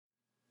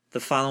The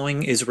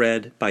following is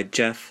read by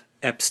Jeff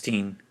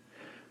Epstein.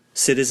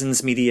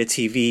 Citizens Media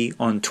TV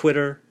on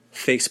Twitter,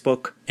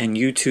 Facebook, and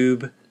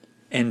YouTube,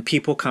 and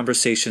People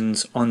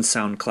Conversations on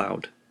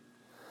SoundCloud.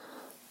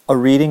 A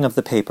reading of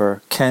the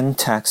paper, Can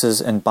Taxes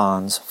and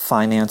Bonds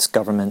Finance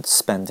Government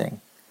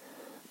Spending?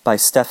 By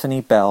Stephanie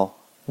Bell,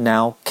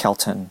 now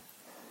Kelton,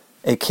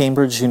 a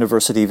Cambridge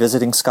University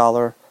visiting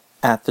scholar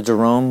at the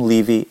Jerome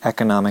Levy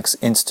Economics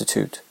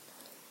Institute.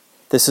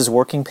 This is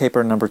working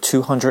paper number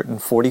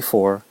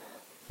 244,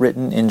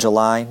 written in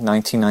July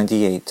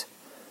 1998.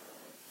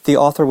 The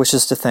author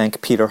wishes to thank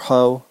Peter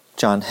Ho,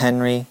 John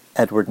Henry,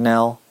 Edward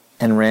Nell,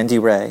 and Randy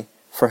Ray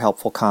for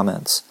helpful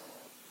comments.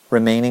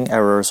 Remaining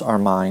errors are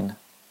mine.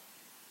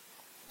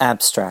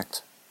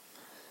 Abstract.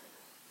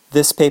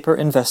 This paper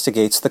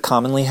investigates the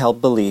commonly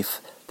held belief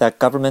that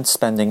government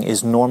spending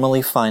is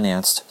normally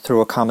financed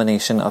through a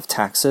combination of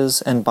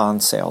taxes and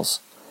bond sales.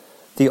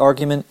 The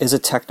argument is a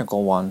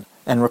technical one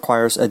and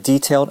requires a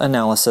detailed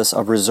analysis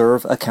of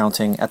reserve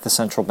accounting at the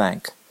central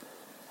bank.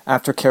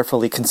 After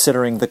carefully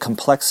considering the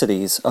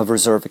complexities of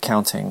reserve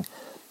accounting,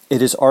 it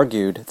is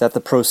argued that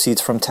the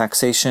proceeds from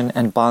taxation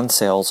and bond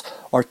sales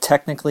are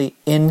technically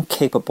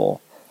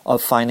incapable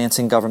of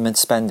financing government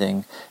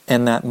spending,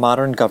 and that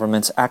modern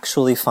governments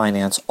actually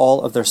finance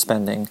all of their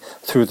spending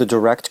through the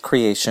direct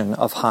creation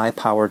of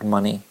high-powered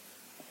money.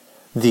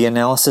 The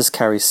analysis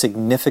carries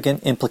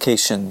significant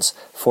implications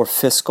for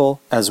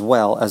fiscal as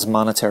well as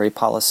monetary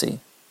policy.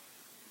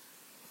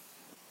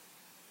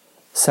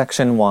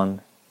 Section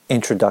 1.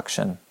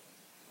 Introduction.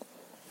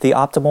 The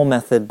optimal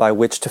method by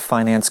which to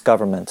finance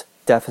government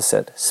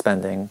deficit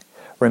spending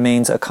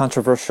remains a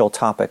controversial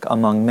topic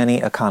among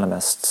many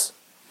economists.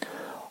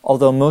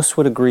 Although most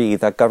would agree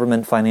that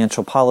government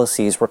financial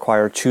policies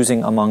require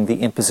choosing among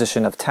the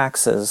imposition of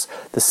taxes,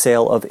 the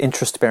sale of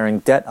interest-bearing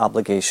debt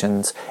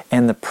obligations,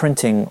 and the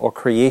printing or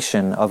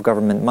creation of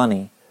government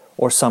money,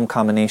 or some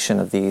combination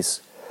of these,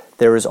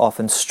 there is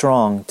often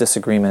strong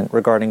disagreement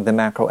regarding the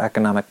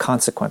macroeconomic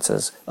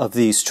consequences of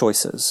these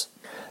choices.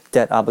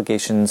 Debt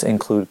obligations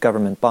include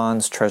government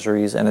bonds,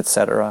 treasuries, and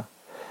etc.,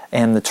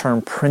 and the term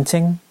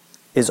printing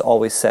is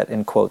always set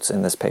in quotes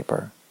in this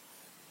paper.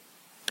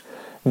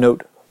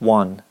 Note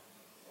 1.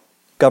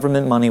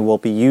 Government money will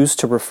be used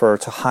to refer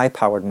to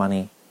high-powered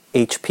money,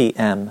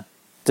 HPM,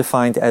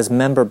 defined as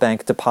member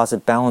bank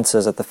deposit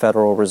balances at the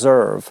Federal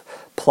Reserve,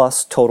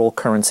 plus total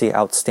currency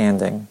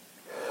outstanding.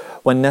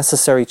 When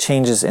necessary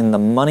changes in the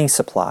money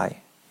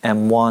supply,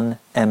 M1,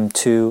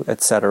 M2,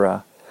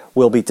 etc.,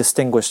 will be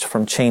distinguished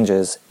from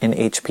changes in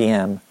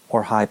HPM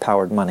or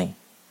high-powered money.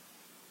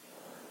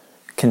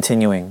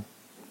 Continuing.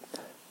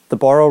 The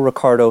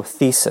Barrow-Ricardo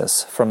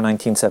thesis from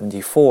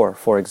 1974,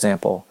 for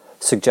example,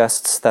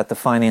 suggests that the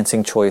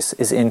financing choice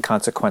is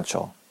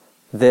inconsequential.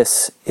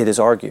 This, it is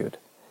argued,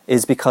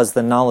 is because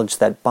the knowledge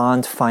that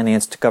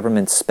bond-financed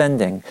government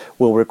spending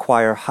will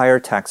require higher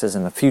taxes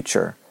in the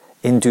future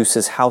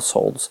induces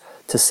households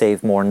to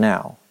save more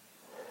now.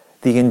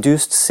 The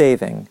induced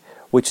saving,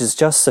 which is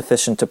just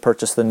sufficient to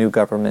purchase the new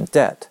government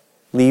debt,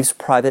 leaves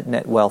private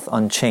net wealth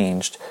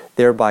unchanged,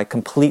 thereby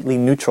completely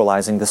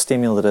neutralizing the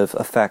stimulative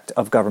effect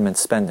of government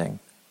spending.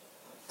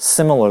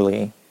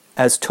 Similarly,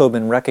 as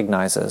Tobin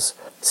recognizes,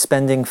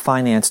 spending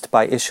financed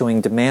by issuing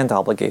demand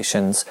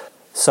obligations,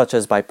 such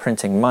as by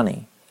printing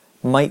money,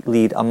 might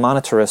lead a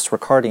monetarist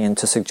Ricardian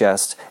to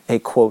suggest a,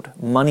 quote,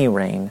 money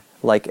rain,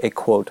 like a,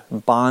 quote,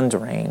 bond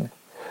rain,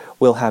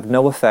 will have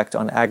no effect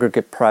on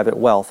aggregate private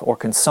wealth or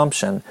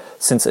consumption,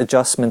 since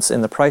adjustments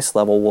in the price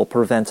level will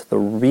prevent the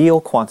real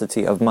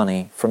quantity of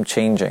money from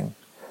changing.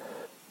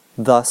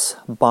 Thus,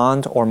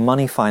 bond or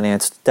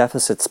money-financed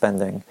deficit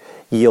spending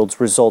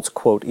yields results,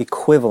 quote,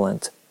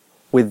 equivalent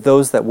with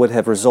those that would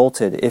have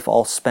resulted if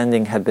all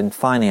spending had been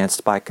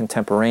financed by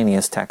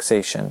contemporaneous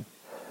taxation,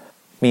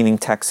 meaning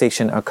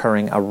taxation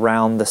occurring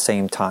around the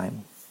same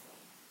time.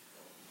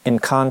 In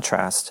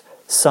contrast,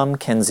 some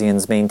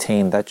Keynesians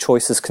maintain that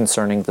choices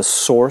concerning the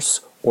source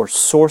or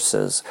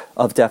sources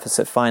of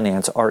deficit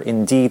finance are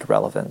indeed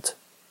relevant.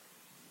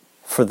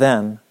 For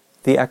them,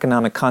 the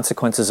economic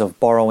consequences of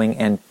borrowing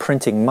and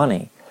printing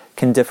money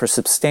can differ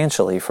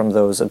substantially from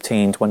those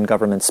obtained when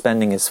government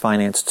spending is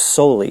financed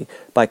solely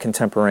by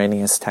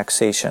contemporaneous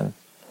taxation.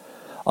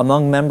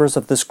 Among members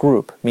of this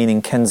group,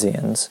 meaning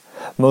Keynesians,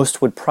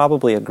 most would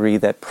probably agree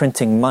that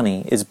printing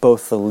money is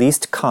both the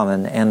least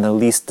common and the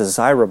least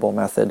desirable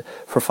method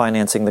for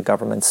financing the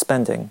government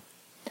spending.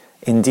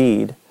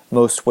 Indeed,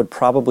 most would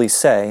probably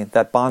say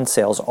that bond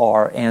sales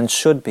are and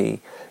should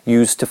be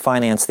used to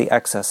finance the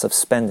excess of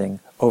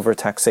spending over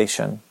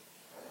taxation.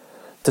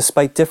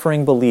 Despite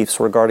differing beliefs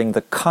regarding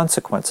the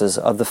consequences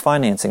of the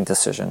financing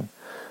decision,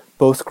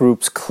 both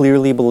groups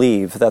clearly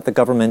believe that the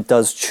government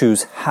does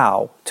choose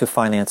how to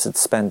finance its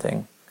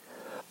spending.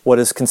 What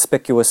is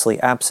conspicuously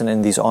absent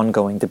in these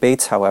ongoing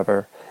debates,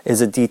 however,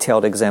 is a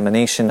detailed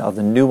examination of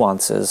the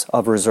nuances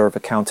of reserve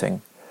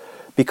accounting.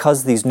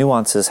 Because these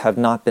nuances have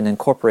not been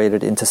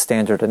incorporated into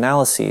standard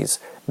analyses,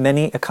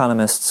 many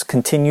economists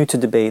continue to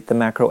debate the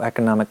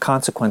macroeconomic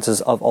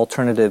consequences of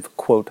alternative,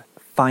 quote,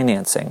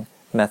 financing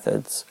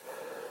methods.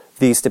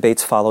 These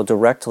debates follow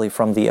directly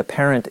from the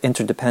apparent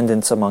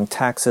interdependence among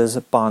taxes,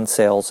 bond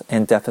sales,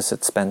 and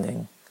deficit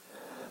spending.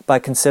 By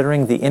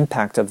considering the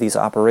impact of these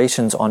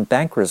operations on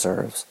bank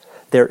reserves,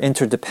 their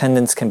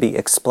interdependence can be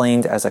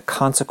explained as a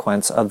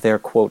consequence of their,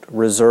 quote,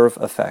 reserve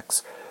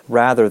effects,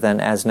 rather than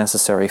as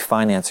necessary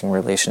financing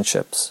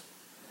relationships.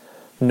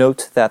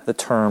 Note that the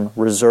term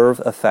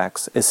reserve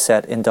effects is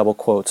set in double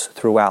quotes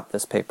throughout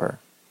this paper.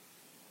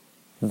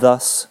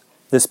 Thus,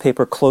 this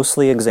paper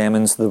closely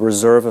examines the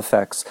reserve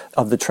effects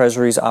of the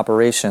Treasury's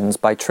operations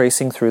by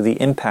tracing through the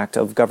impact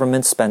of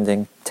government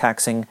spending,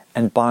 taxing,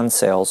 and bond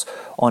sales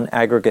on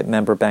aggregate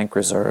member bank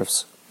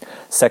reserves.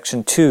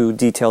 Section 2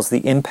 details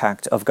the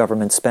impact of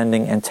government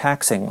spending and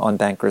taxing on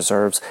bank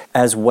reserves,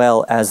 as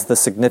well as the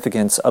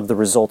significance of the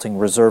resulting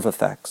reserve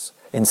effects.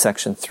 In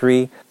Section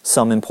 3,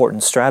 some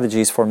important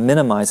strategies for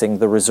minimizing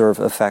the reserve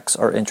effects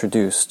are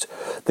introduced.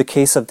 The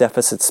case of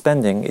deficit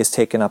spending is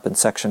taken up in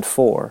Section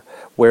 4,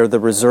 where the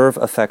reserve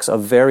effects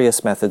of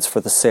various methods for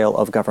the sale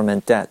of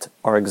government debt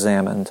are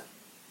examined.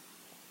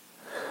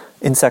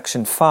 In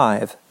Section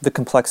 5, the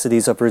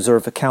complexities of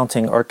reserve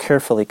accounting are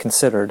carefully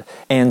considered,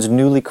 and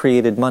newly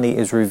created money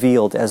is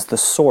revealed as the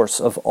source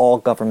of all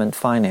government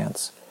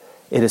finance.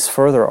 It is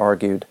further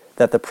argued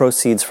that the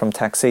proceeds from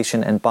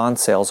taxation and bond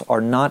sales are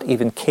not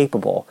even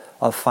capable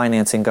of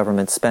financing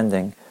government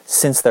spending,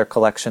 since their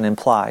collection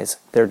implies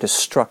their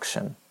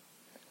destruction.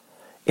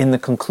 In the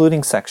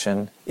concluding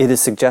section, it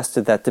is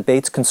suggested that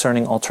debates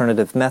concerning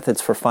alternative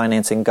methods for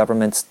financing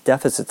government's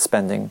deficit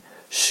spending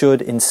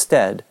should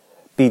instead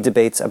be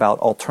debates about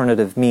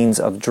alternative means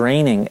of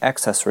draining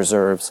excess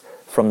reserves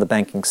from the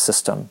banking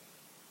system.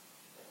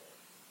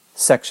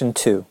 Section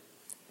 2,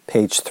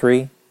 page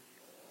 3,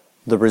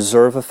 the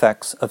reserve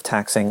effects of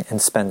taxing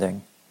and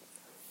spending.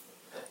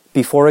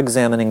 Before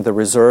examining the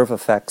reserve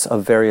effects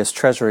of various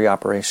Treasury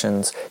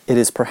operations, it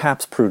is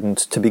perhaps prudent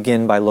to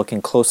begin by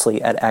looking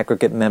closely at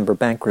aggregate member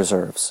bank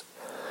reserves.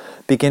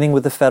 Beginning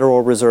with the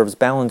Federal Reserve's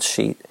balance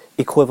sheet,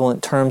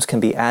 equivalent terms can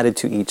be added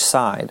to each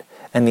side,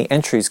 and the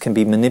entries can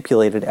be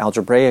manipulated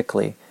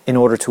algebraically in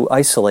order to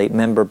isolate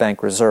member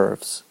bank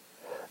reserves.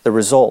 The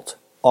result,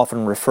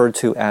 often referred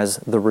to as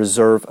the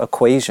reserve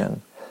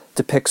equation,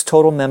 depicts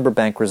total member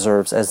bank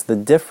reserves as the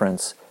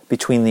difference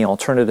between the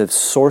alternative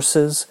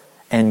sources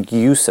and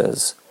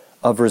uses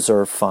of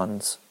reserve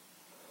funds.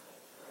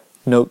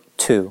 Note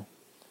 2.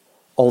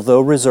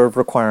 Although reserve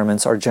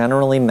requirements are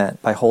generally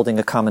met by holding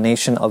a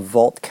combination of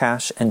vault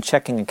cash and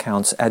checking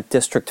accounts at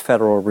district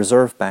Federal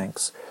Reserve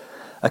banks,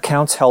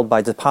 accounts held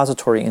by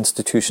depository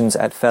institutions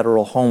at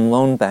Federal Home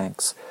Loan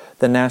Banks,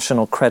 the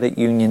National Credit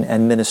Union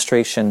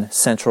Administration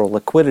Central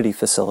Liquidity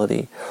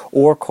Facility,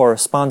 or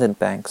correspondent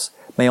banks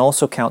may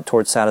also count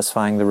toward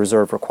satisfying the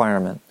reserve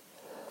requirement.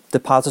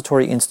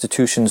 Depository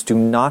institutions do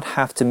not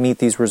have to meet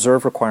these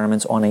reserve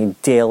requirements on a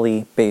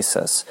daily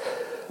basis.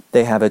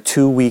 They have a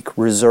 2-week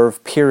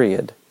reserve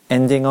period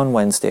ending on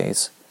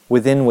Wednesdays,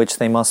 within which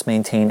they must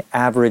maintain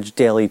average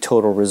daily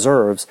total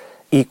reserves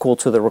equal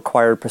to the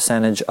required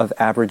percentage of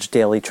average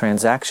daily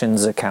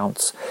transactions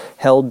accounts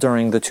held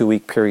during the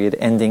 2-week period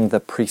ending the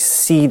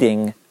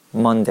preceding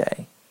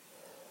Monday.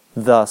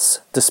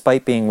 Thus,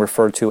 despite being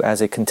referred to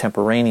as a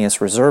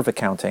contemporaneous reserve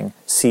accounting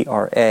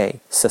 (CRA)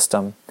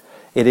 system,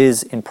 it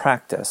is, in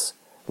practice,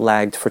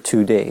 lagged for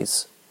 2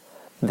 days.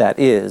 That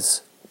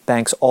is,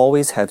 banks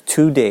always have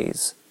 2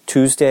 days,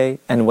 Tuesday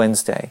and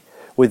Wednesday,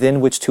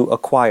 within which to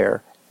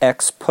acquire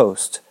ex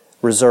post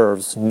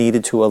reserves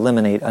needed to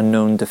eliminate a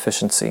known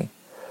deficiency.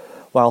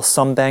 While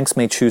some banks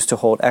may choose to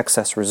hold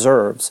excess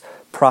reserves,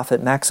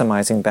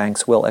 profit-maximizing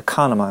banks will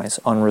economize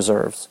on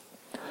reserves.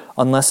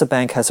 Unless a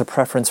bank has a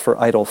preference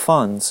for idle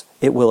funds,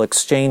 it will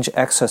exchange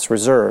excess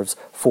reserves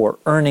for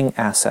earning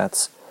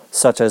assets,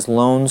 such as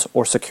loans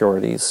or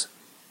securities.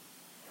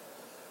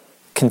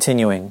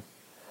 Continuing,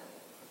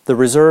 the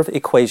reserve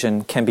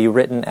equation can be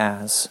written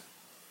as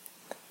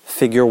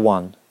Figure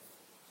 1.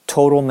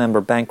 Total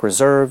member bank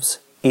reserves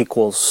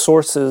equals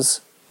sources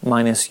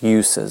minus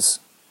uses.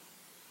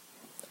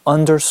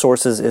 Under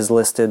sources is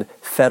listed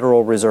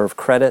Federal Reserve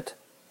credit,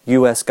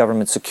 U.S.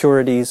 government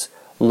securities,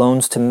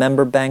 loans to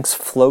member banks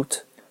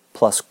float,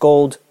 plus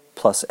gold,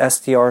 plus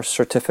SDR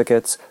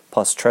certificates,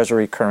 plus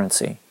Treasury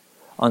currency.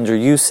 Under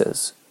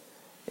uses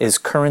is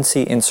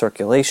currency in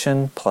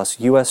circulation, plus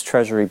U.S.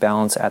 Treasury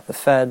balance at the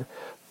Fed,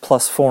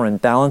 plus foreign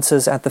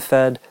balances at the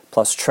Fed,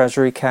 plus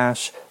Treasury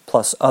cash,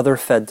 plus other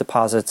Fed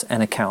deposits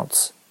and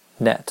accounts,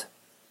 net.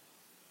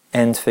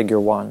 End Figure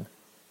 1.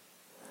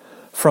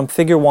 From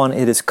Figure 1,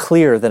 it is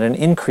clear that an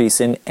increase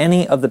in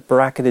any of the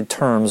bracketed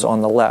terms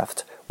on the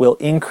left will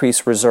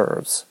increase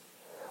reserves,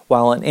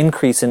 while an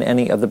increase in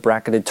any of the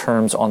bracketed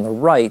terms on the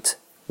right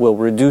will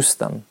reduce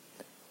them.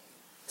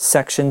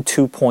 Section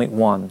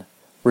 2.1,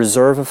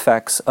 Reserve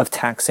Effects of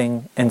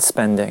Taxing and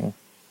Spending.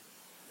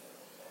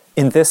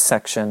 In this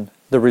section,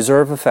 the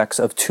reserve effects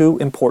of 2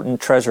 important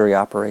Treasury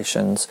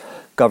operations,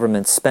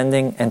 government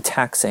spending and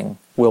taxing,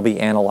 will be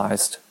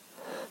analyzed.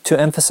 To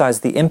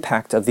emphasize the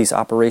impact of these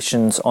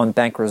operations on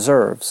bank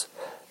reserves,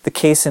 the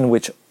case in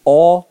which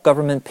all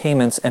government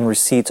payments and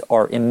receipts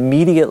are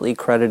immediately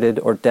credited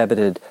or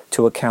debited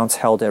to accounts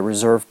held at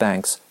reserve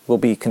banks will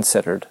be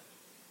considered.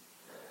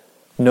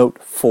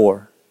 Note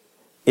 4.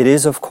 It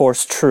is of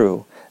course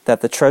true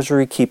that the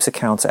Treasury keeps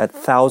accounts at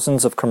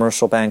thousands of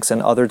commercial banks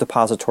and other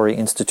depository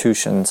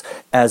institutions,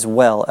 as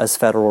well as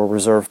Federal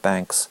Reserve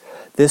banks.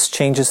 This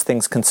changes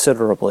things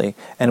considerably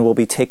and will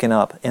be taken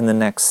up in the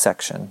next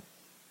section.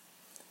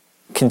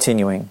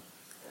 Continuing.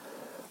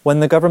 When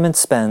the government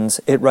spends,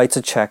 it writes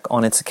a check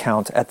on its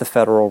account at the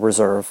Federal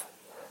Reserve.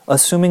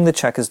 Assuming the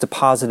check is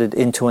deposited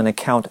into an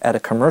account at a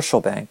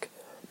commercial bank,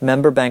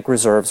 member bank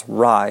reserves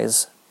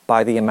rise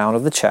by the amount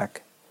of the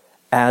check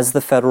as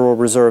the Federal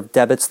Reserve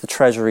debits the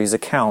Treasury's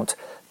account,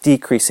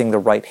 decreasing the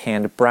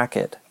right-hand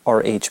bracket,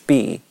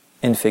 RHB,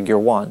 in Figure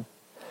 1,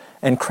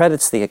 and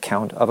credits the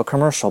account of a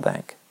commercial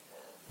bank.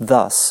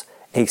 Thus,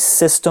 a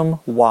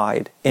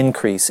system-wide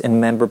increase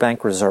in member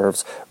bank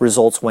reserves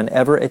results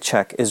whenever a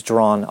check is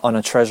drawn on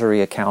a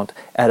Treasury account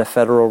at a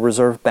Federal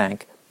Reserve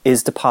bank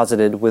is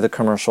deposited with a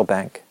commercial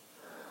bank.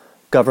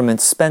 Government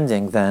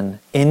spending, then,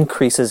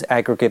 increases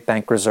aggregate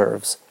bank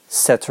reserves,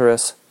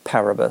 ceteris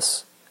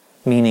paribus,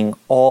 meaning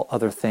all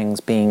other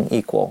things being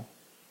equal.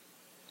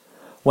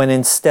 When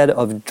instead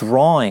of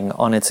drawing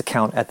on its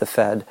account at the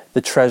Fed,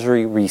 the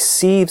Treasury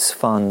receives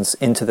funds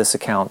into this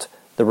account,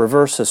 the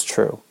reverse is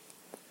true.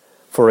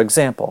 For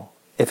example,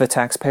 if a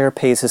taxpayer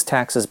pays his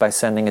taxes by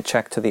sending a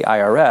check to the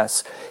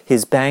IRS,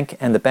 his bank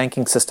and the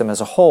banking system as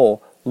a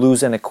whole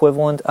lose an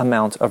equivalent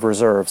amount of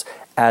reserves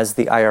as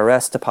the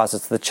IRS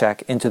deposits the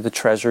check into the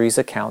Treasury's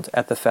account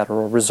at the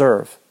Federal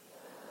Reserve.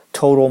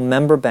 Total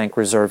member bank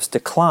reserves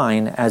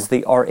decline as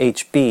the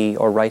RHB,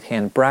 or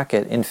right-hand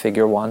bracket, in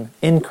Figure 1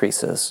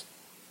 increases.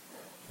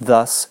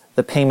 Thus,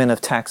 the payment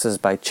of taxes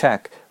by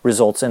check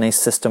results in a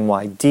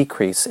system-wide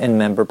decrease in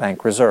member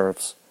bank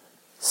reserves.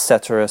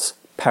 Ceteris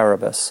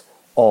paribus,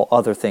 all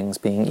other things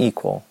being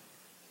equal.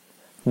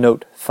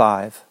 Note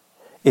 5.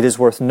 It is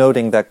worth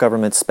noting that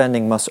government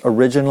spending must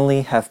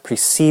originally have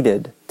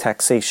preceded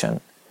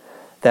taxation.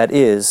 That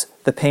is,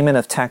 the payment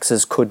of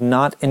taxes could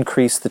not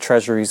increase the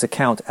Treasury's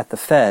account at the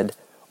Fed,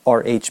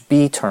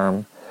 RHB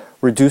term,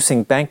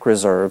 reducing bank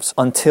reserves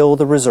until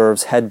the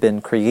reserves had been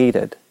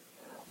created.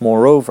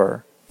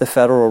 Moreover, the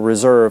Federal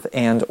Reserve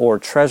and/or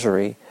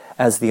Treasury,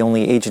 as the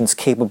only agents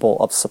capable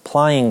of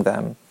supplying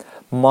them,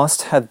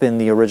 must have been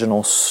the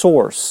original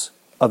source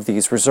of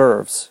these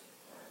reserves.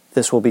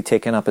 This will be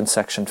taken up in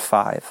Section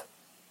 5.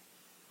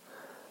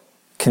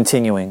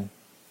 Continuing.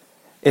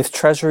 If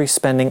Treasury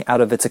spending out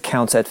of its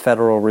accounts at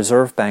Federal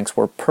Reserve banks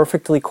were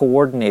perfectly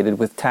coordinated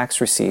with tax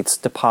receipts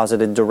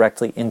deposited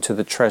directly into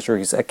the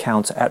Treasury's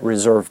accounts at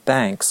reserve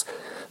banks,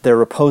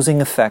 their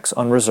opposing effects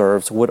on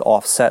reserves would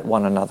offset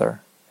one another.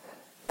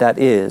 That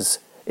is,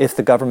 if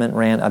the government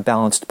ran a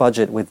balanced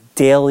budget with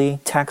daily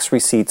tax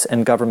receipts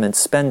and government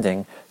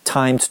spending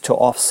timed to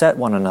offset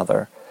one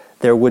another,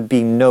 there would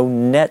be no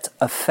net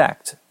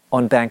effect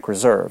on bank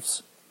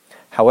reserves.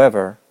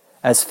 However,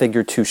 as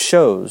Figure 2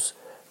 shows,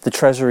 the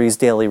Treasury's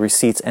daily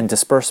receipts and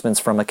disbursements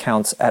from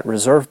accounts at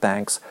reserve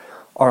banks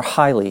are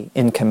highly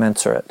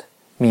incommensurate,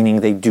 meaning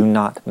they do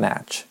not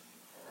match.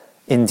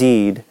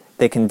 Indeed,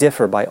 they can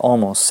differ by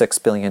almost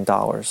 $6 billion.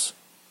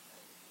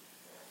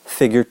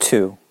 Figure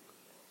 2,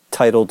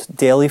 titled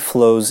Daily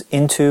Flows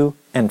into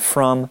and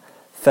from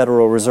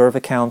Federal Reserve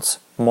Accounts,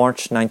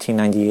 March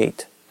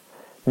 1998.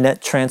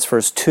 Net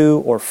transfers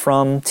to or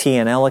from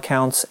T&L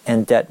accounts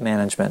and debt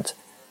management.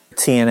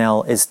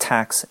 T&L is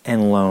tax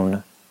and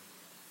loan.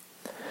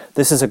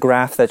 This is a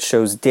graph that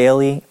shows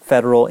daily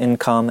federal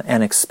income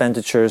and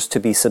expenditures to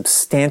be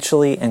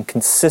substantially and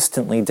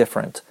consistently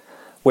different,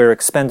 where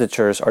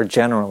expenditures are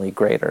generally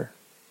greater.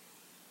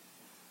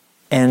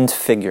 End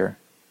figure.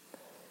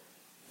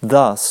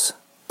 Thus,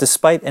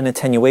 despite an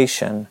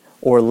attenuation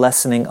or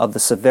lessening of the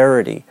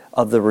severity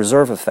of the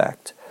reserve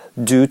effect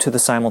due to the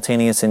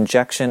simultaneous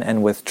injection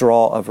and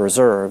withdrawal of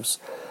reserves,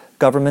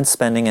 government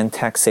spending and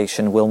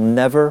taxation will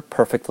never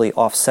perfectly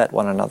offset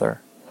one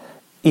another.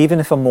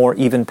 Even if a more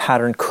even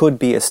pattern could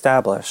be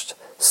established,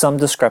 some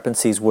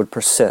discrepancies would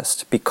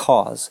persist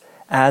because,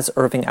 as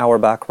Irving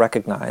Auerbach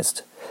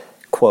recognized,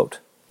 quote,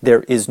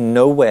 there is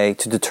no way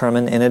to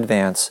determine in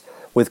advance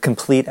with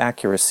complete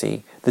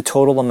accuracy the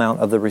total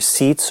amount of the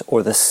receipts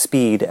or the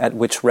speed at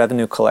which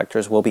revenue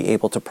collectors will be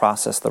able to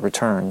process the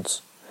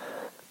returns.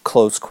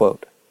 Close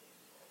quote.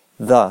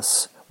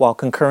 Thus, while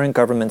concurrent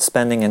government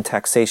spending and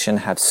taxation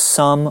have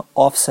some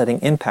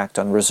offsetting impact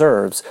on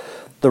reserves,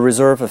 the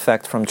reserve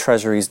effect from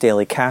Treasury's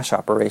daily cash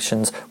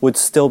operations would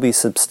still be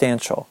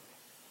substantial,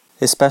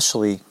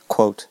 especially,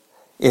 quote,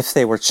 if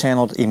they were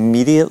channeled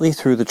immediately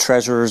through the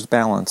Treasurer's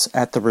balance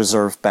at the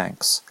reserve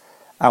banks.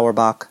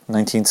 Auerbach,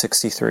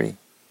 1963.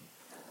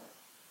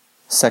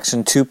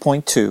 Section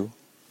 2.2,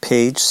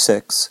 page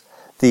 6,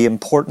 The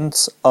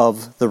Importance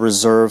of the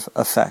Reserve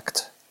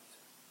Effect.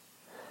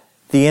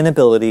 The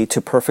inability to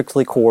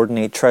perfectly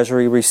coordinate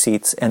Treasury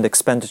receipts and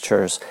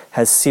expenditures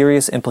has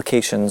serious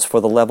implications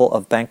for the level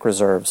of bank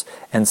reserves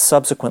and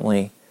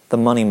subsequently the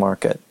money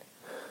market.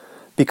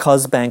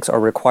 Because banks are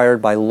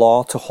required by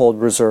law to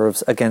hold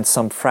reserves against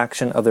some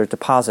fraction of their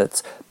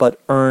deposits, but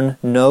earn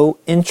no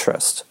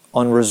interest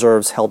on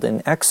reserves held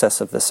in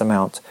excess of this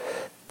amount,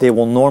 they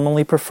will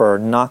normally prefer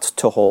not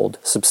to hold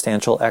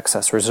substantial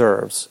excess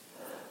reserves.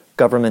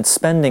 Government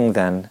spending,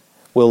 then,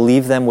 will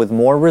leave them with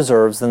more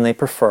reserves than they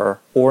prefer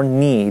or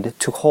need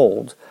to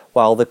hold,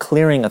 while the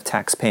clearing of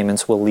tax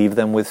payments will leave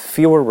them with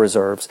fewer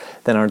reserves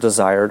than are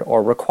desired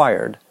or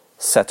required,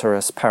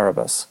 ceteris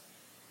paribus.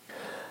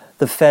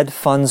 The Fed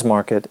funds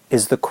market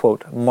is the,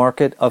 quote,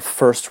 market of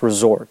first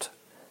resort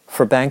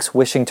for banks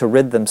wishing to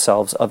rid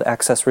themselves of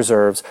excess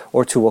reserves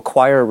or to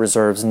acquire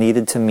reserves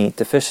needed to meet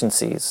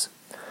deficiencies.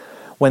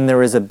 When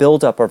there is a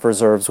buildup of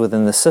reserves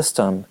within the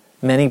system,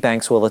 many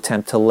banks will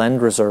attempt to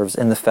lend reserves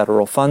in the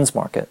federal funds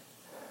market.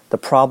 The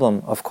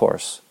problem, of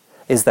course,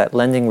 is that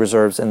lending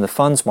reserves in the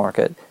funds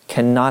market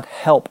cannot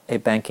help a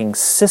banking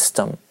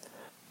system,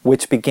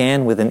 which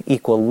began with an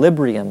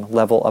equilibrium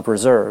level of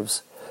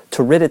reserves,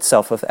 to rid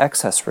itself of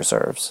excess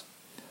reserves.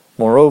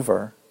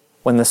 Moreover,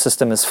 when the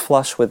system is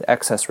flush with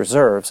excess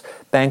reserves,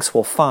 banks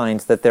will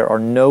find that there are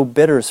no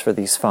bidders for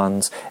these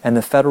funds, and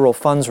the federal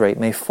funds rate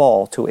may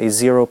fall to a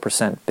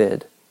 0%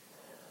 bid.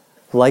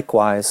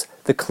 Likewise,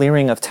 the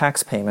clearing of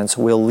tax payments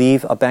will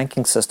leave a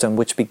banking system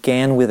which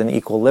began with an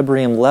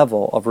equilibrium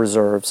level of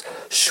reserves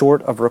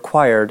short of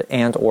required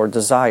and/or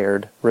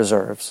desired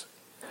reserves.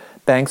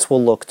 Banks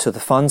will look to the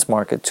funds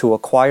market to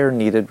acquire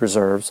needed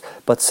reserves,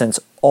 but since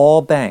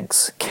all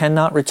banks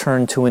cannot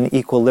return to an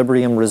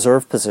equilibrium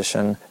reserve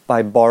position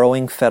by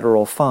borrowing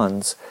federal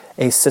funds,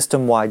 a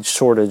system-wide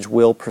shortage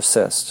will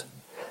persist.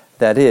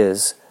 That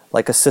is,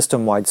 like a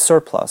system-wide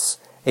surplus,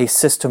 a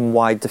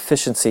system-wide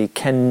deficiency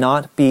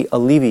cannot be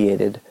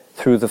alleviated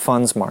through the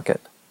funds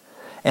market,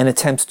 and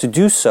attempts to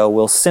do so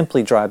will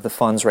simply drive the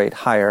funds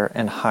rate higher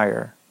and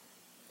higher.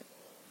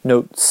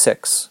 Note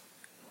 6.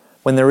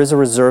 When there is a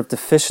reserve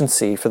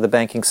deficiency for the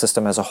banking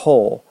system as a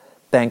whole,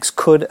 banks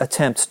could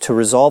attempt to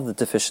resolve the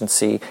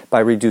deficiency by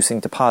reducing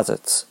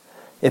deposits.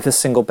 If a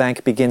single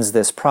bank begins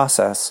this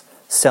process,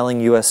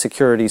 selling U.S.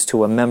 securities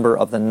to a member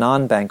of the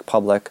non-bank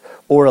public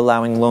or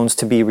allowing loans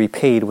to be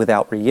repaid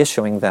without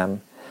reissuing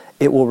them,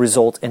 it will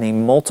result in a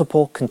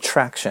multiple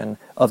contraction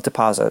of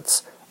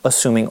deposits,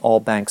 assuming all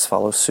banks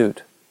follow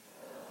suit.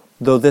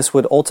 Though this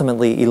would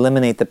ultimately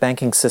eliminate the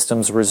banking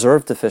system's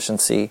reserve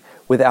deficiency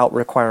without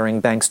requiring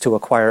banks to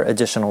acquire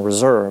additional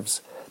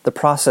reserves, the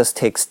process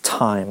takes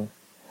time,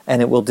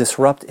 and it will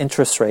disrupt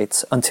interest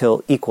rates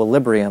until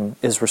equilibrium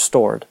is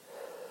restored.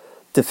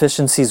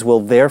 Deficiencies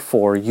will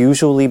therefore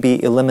usually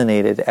be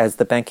eliminated as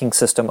the banking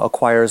system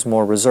acquires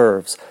more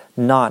reserves,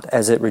 not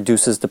as it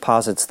reduces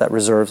deposits that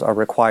reserves are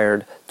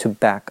required to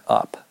back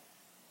up.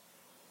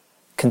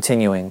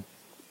 Continuing.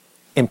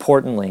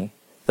 Importantly,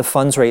 the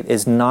funds rate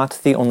is not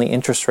the only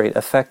interest rate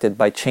affected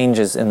by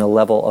changes in the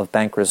level of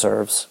bank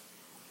reserves.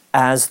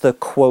 As the,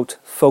 quote,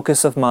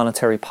 focus of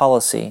monetary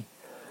policy,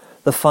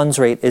 the funds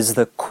rate is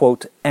the,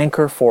 quote,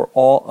 anchor for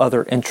all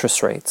other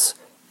interest rates,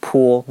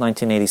 Poole,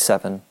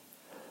 1987.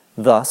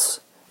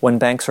 Thus, when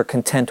banks are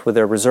content with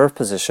their reserve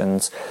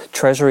positions,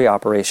 Treasury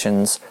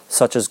operations,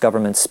 such as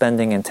government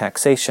spending and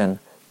taxation,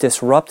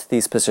 disrupt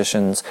these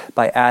positions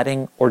by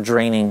adding or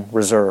draining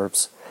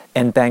reserves,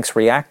 and banks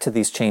react to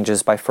these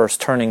changes by first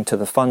turning to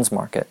the funds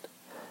market.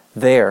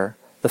 There,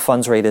 the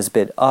funds rate is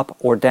bid up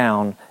or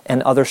down,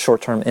 and other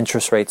short-term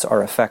interest rates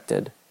are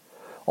affected.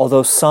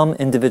 Although some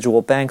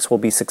individual banks will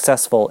be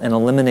successful in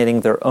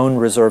eliminating their own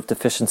reserve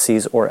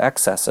deficiencies or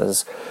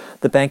excesses,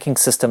 the banking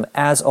system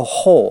as a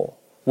whole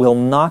will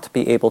not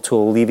be able to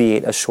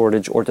alleviate a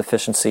shortage or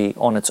deficiency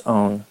on its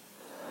own.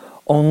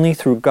 Only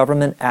through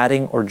government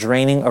adding or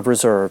draining of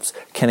reserves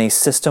can a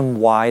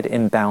system-wide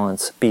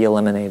imbalance be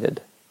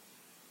eliminated.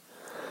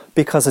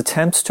 Because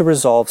attempts to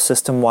resolve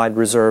system-wide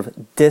reserve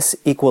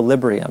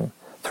disequilibrium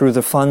through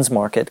the funds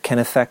market can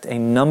affect a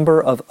number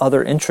of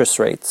other interest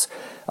rates,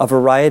 a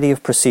variety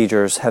of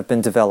procedures have been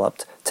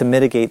developed to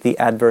mitigate the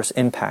adverse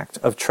impact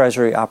of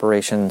Treasury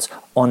operations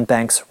on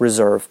banks'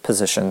 reserve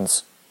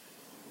positions.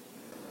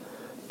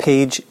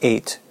 Page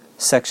 8,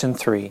 Section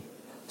 3,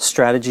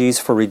 Strategies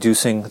for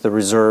Reducing the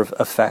Reserve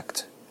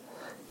Effect.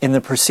 In the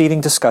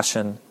preceding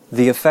discussion,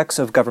 the effects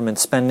of government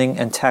spending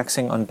and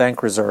taxing on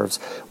bank reserves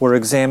were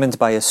examined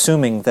by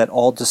assuming that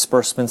all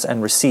disbursements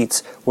and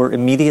receipts were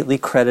immediately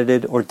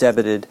credited or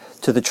debited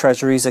to the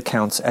Treasury's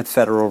accounts at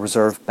Federal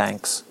Reserve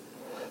banks.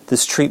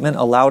 This treatment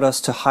allowed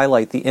us to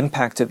highlight the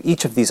impact of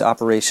each of these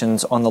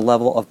operations on the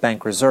level of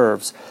bank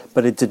reserves,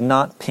 but it did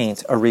not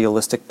paint a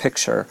realistic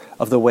picture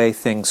of the way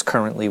things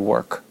currently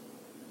work.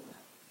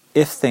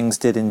 If things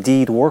did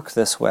indeed work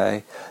this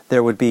way,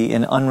 there would be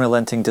an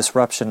unrelenting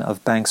disruption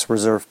of banks'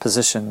 reserve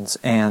positions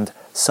and,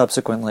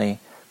 subsequently,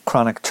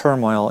 chronic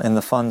turmoil in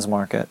the funds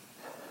market.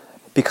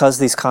 Because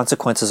these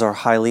consequences are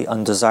highly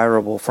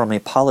undesirable from a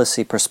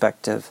policy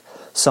perspective,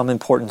 some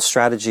important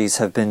strategies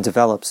have been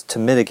developed to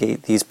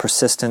mitigate these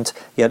persistent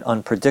yet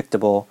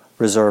unpredictable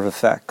reserve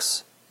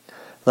effects.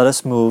 Let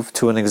us move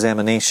to an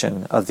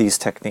examination of these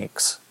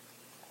techniques.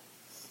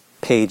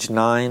 Page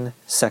 9,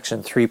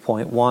 Section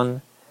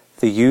 3.1,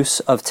 the use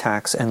of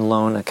tax and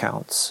loan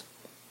accounts.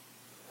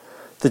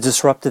 The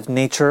disruptive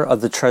nature of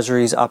the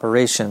Treasury's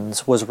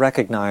operations was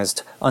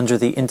recognized under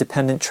the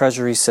independent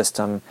Treasury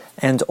system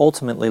and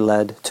ultimately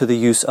led to the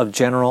use of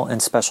general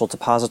and special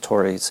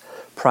depositories,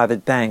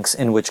 private banks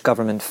in which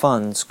government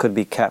funds could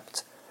be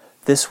kept.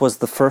 This was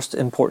the first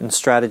important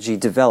strategy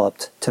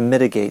developed to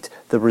mitigate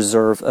the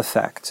reserve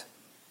effect.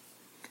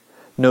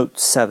 Note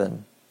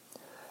 7.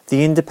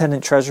 The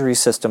independent Treasury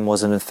system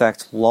was in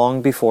effect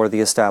long before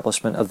the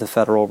establishment of the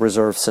Federal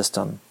Reserve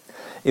System.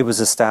 It was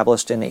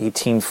established in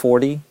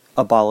 1840,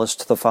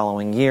 abolished the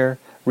following year,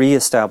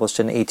 re-established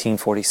in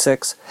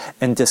 1846,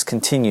 and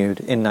discontinued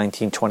in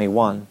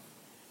 1921.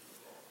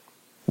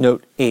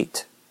 Note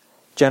 8.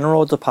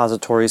 General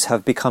depositories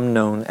have become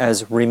known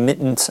as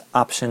remittance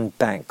option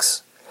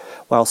banks,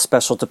 while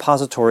special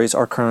depositories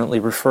are currently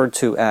referred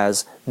to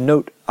as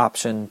note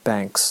option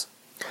banks.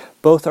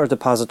 Both are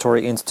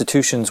depository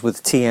institutions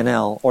with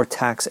T&L or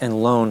tax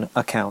and loan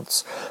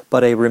accounts,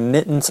 but a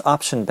remittance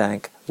option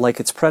bank, like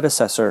its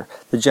predecessor,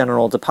 the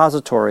General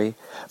Depository,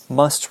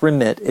 must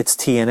remit its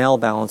T&L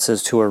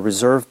balances to a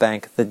reserve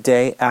bank the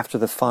day after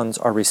the funds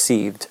are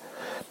received.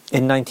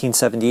 In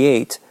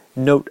 1978,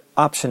 note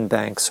option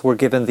banks were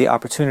given the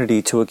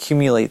opportunity to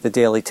accumulate the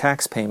daily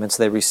tax payments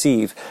they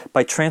receive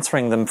by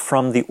transferring them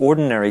from the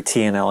ordinary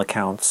T&L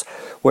accounts,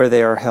 where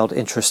they are held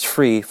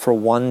interest-free for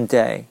 1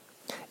 day,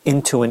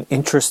 into an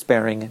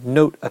interest-bearing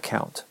note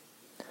account.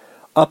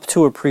 Up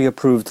to a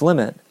pre-approved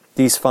limit,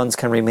 these funds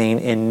can remain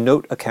in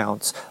note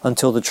accounts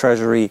until the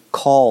Treasury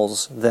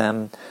calls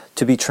them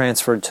to be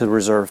transferred to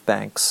reserve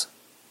banks.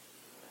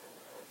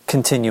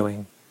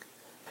 Continuing.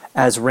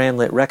 As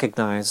Ranlett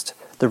recognized,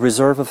 the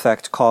reserve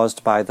effect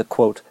caused by the,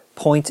 quote,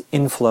 point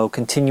inflow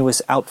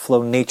continuous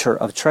outflow nature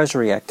of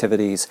Treasury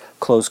activities,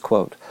 close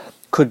quote,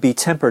 could be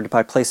tempered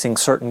by placing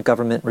certain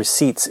government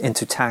receipts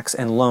into tax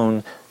and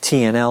loan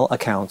T&L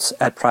accounts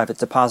at private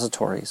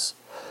depositories.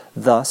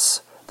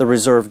 Thus, the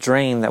reserve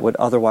drain that would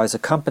otherwise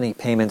accompany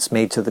payments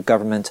made to the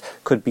government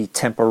could be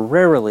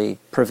temporarily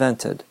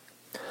prevented.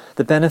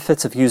 The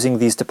benefits of using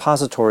these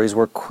depositories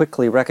were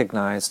quickly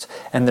recognized,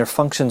 and their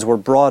functions were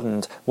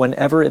broadened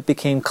whenever it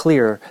became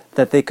clear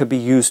that they could be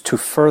used to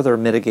further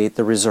mitigate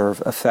the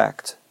reserve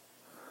effect.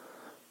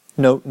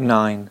 Note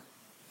 9.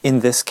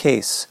 In this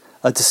case,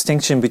 a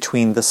distinction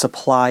between the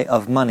supply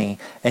of money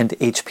and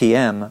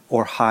HPM,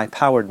 or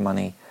high-powered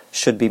money,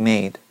 should be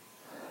made.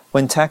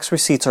 When tax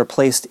receipts are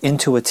placed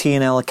into a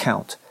T&L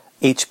account,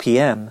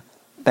 HPM,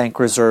 bank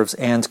reserves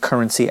and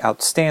currency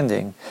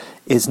outstanding,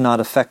 is not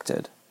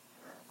affected.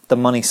 The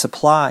money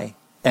supply,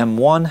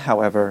 M1,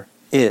 however,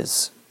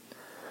 is.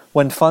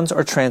 When funds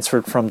are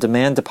transferred from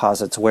demand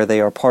deposits where they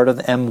are part of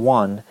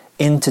M1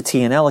 into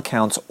T&L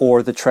accounts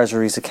or the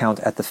Treasury's account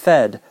at the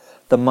Fed,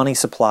 the money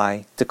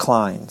supply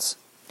declines.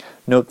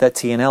 Note that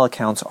T&L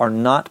accounts are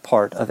not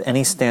part of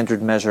any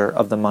standard measure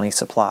of the money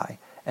supply,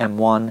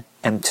 M1,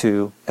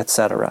 M2,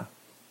 etc.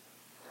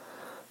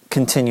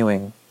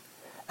 Continuing.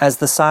 As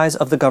the size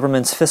of the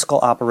government's fiscal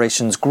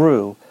operations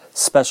grew,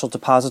 special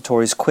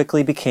depositories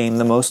quickly became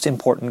the most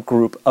important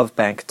group of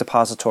bank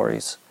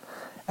depositories.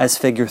 As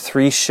Figure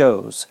 3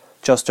 shows,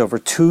 just over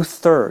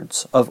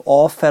 2/3 of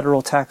all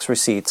federal tax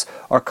receipts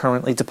are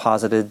currently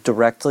deposited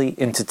directly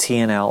into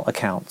T&L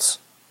accounts.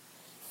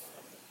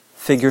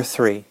 Figure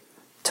 3,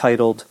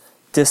 titled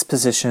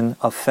Disposition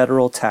of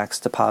Federal Tax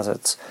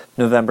Deposits,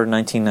 November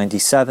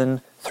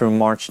 1997 through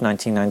March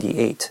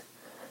 1998.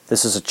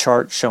 This is a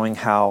chart showing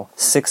how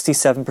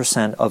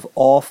 67% of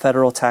all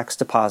federal tax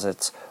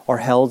deposits are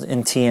held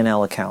in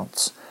T&L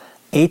accounts,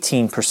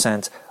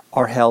 18%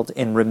 are held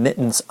in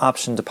remittance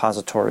option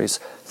depositories,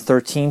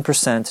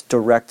 13%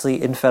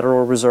 directly in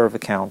Federal Reserve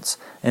accounts,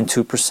 and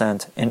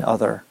 2% in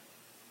other.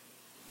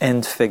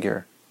 End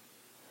figure.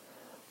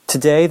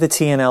 Today, the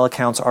T&L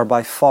accounts are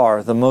by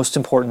far the most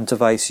important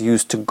device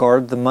used to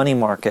guard the money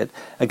market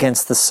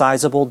against the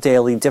sizable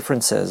daily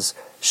differences,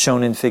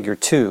 shown in Figure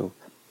 2,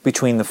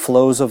 between the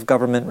flows of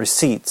government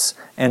receipts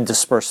and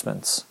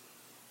disbursements.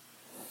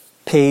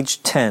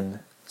 Page 10,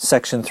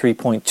 Section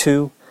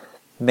 3.2,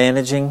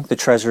 Managing the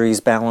Treasury's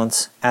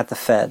Balance at the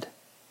Fed.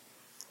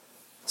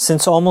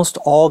 Since almost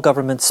all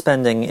government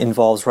spending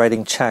involves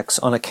writing checks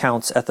on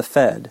accounts at the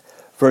Fed,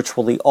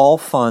 virtually all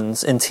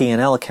funds in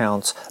T&L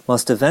accounts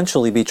must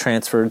eventually be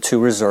transferred to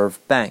reserve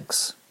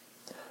banks.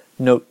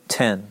 Note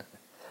 10.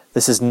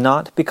 This is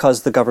not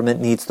because the government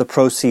needs the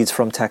proceeds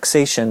from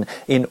taxation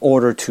in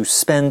order to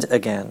spend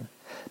again,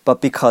 but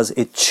because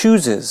it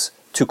chooses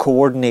to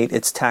coordinate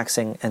its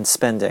taxing and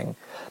spending.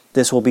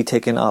 This will be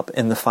taken up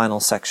in the final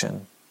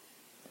section.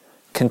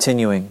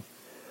 Continuing.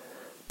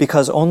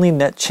 Because only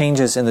net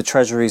changes in the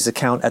Treasury's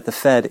account at the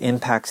Fed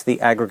impact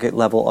the aggregate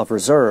level of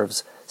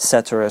reserves,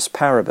 ceteris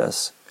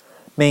paribus,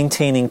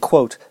 maintaining,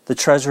 quote, the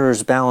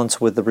Treasurer's balance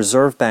with the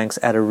reserve banks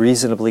at a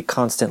reasonably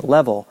constant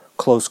level,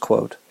 close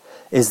quote,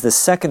 is the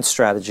second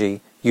strategy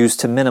used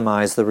to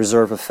minimize the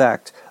reserve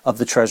effect of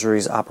the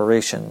Treasury's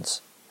operations.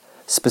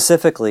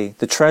 Specifically,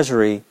 the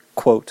Treasury,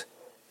 quote,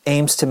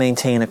 aims to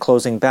maintain a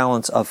closing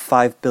balance of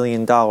 $5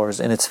 billion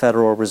in its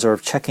Federal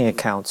Reserve checking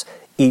accounts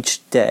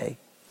each day,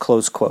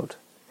 close quote.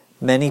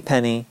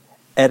 Manypenny,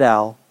 et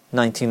al.,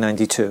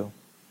 1992.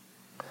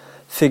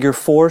 Figure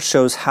 4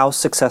 shows how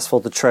successful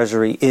the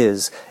Treasury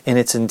is in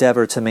its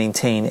endeavor to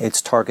maintain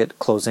its target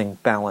closing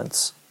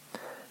balance.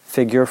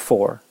 Figure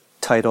 4,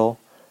 title,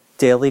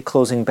 Daily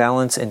Closing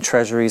Balance in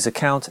Treasury's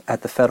Account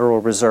at the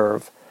Federal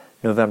Reserve,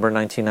 November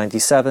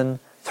 1997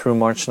 through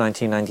March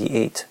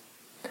 1998.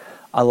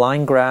 A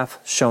line graph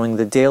showing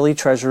the daily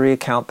Treasury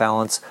account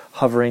balance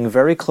hovering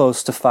very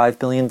close to $5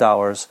 billion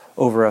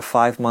over a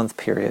 5-month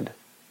period.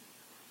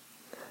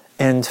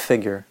 End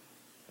figure.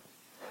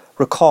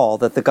 Recall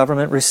that the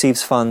government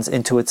receives funds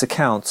into its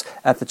accounts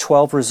at the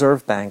 12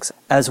 reserve banks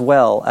as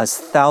well as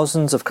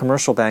thousands of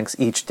commercial banks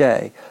each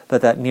day,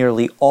 but that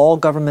nearly all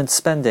government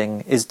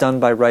spending is done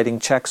by writing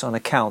checks on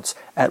accounts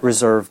at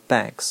reserve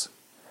banks.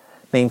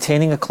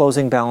 Maintaining a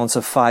closing balance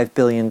of $5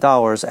 billion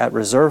at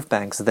reserve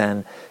banks,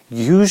 then,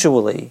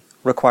 usually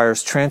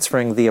requires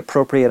transferring the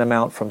appropriate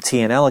amount from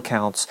T&L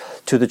accounts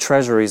to the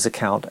Treasury's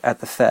account at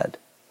the Fed.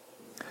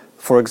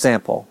 For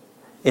example,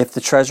 if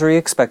the Treasury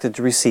expected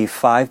to receive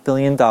 $5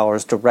 billion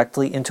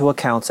directly into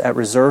accounts at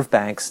reserve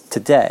banks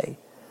today,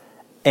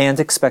 and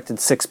expected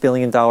 $6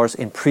 billion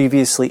in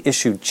previously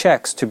issued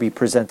checks to be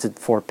presented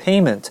for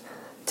payment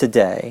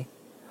today,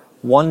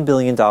 $1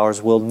 billion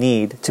will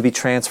need to be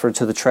transferred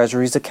to the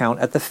Treasury's account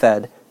at the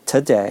Fed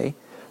today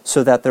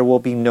so that there will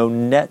be no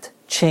net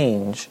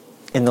change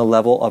in the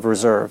level of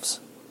reserves.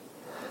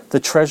 The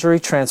Treasury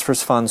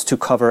transfers funds to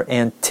cover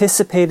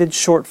anticipated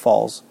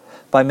shortfalls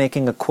by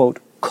making a, quote,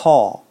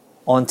 call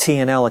on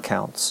T&L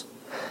accounts.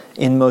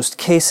 In most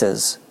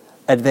cases,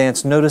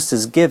 advance notice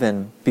is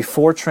given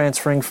before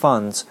transferring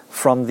funds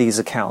from these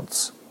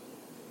accounts.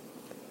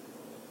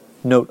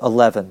 Note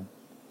 11.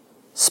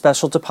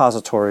 Special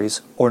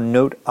depositories or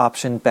note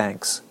option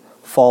banks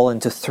fall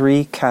into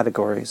 3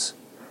 categories: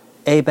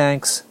 A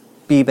banks,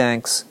 B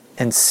banks,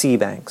 and C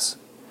banks.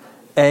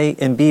 A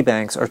and B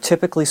banks are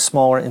typically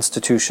smaller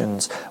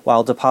institutions,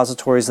 while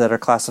depositories that are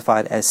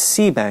classified as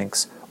C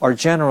banks are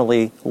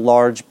generally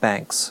large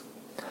banks.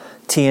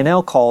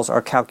 T&L calls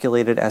are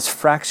calculated as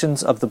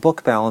fractions of the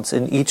book balance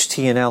in each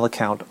T&L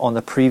account on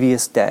the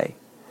previous day.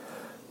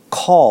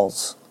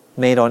 Calls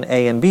made on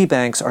A and B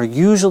banks are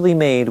usually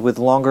made with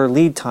longer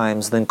lead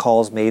times than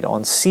calls made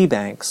on C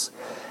banks,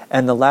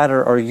 and the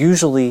latter are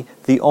usually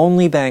the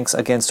only banks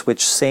against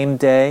which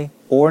same-day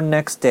or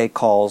next-day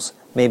calls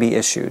may be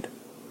issued.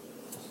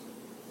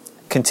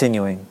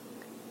 Continuing.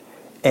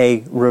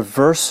 A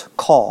reverse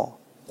call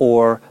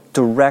or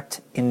direct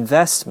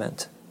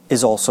investment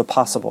is also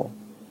possible.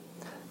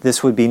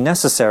 This would be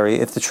necessary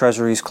if the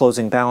Treasury's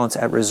closing balance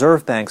at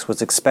reserve banks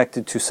was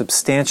expected to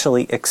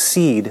substantially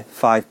exceed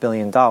 $5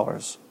 billion.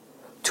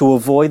 To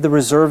avoid the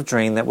reserve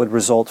drain that would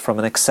result from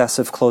an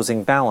excessive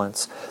closing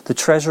balance, the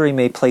Treasury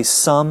may place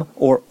some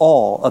or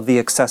all of the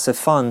excessive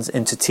funds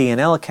into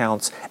T&L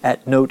accounts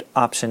at note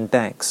option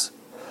banks.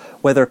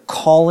 Whether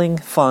calling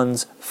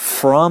funds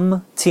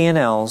from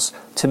T&Ls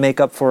to make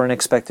up for an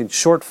expected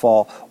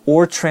shortfall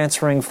or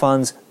transferring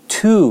funds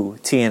to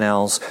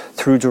T&Ls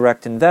through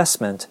direct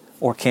investment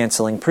or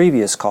canceling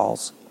previous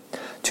calls.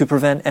 To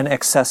prevent an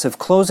excessive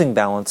closing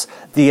balance,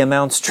 the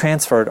amounts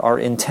transferred are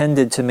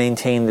intended to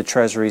maintain the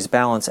Treasury's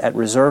balance at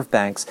reserve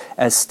banks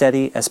as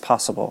steady as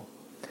possible.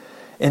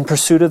 In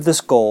pursuit of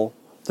this goal,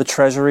 the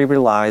Treasury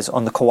relies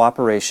on the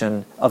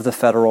cooperation of the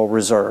Federal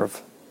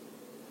Reserve.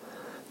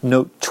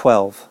 Note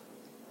 12.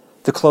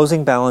 The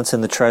closing balance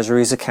in the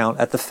Treasury's account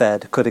at the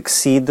Fed could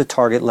exceed the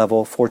target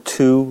level for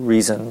 2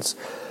 reasons.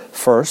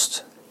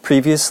 First,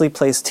 previously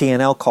placed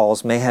T&L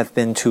calls may have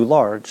been too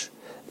large.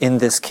 In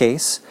this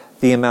case,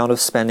 the amount of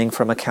spending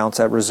from accounts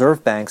at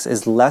reserve banks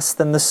is less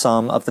than the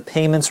sum of the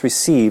payments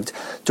received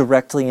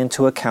directly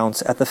into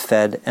accounts at the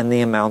Fed and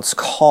the amounts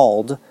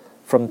called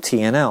from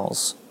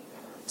T&Ls.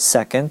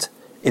 Second,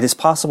 it is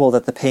possible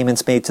that the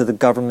payments made to the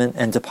government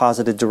and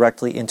deposited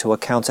directly into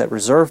accounts at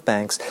reserve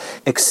banks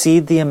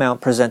exceed the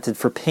amount presented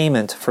for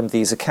payment from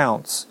these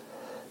accounts.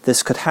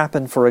 This could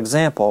happen, for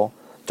example,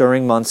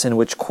 during months in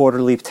which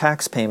quarterly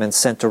tax payments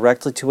sent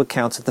directly to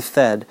accounts at the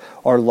Fed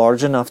are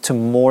large enough to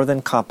more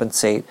than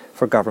compensate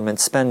for government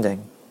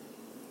spending.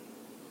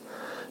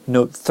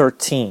 Note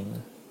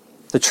 13.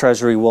 The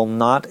Treasury will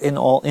not in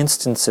all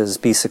instances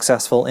be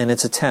successful in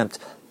its attempt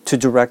to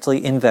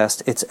directly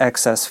invest its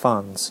excess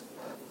funds.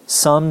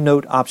 Some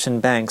note option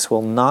banks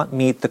will not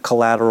meet the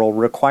collateral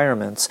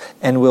requirements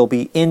and will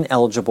be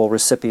ineligible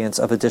recipients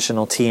of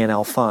additional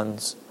T&L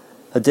funds.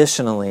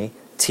 Additionally,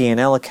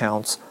 T&L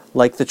accounts,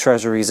 like the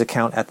Treasury's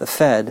account at the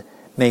Fed,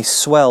 may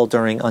swell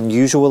during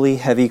unusually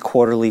heavy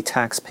quarterly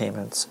tax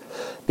payments.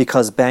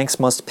 Because banks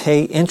must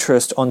pay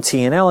interest on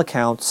T&L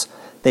accounts,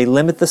 they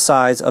limit the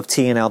size of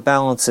T&L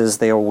balances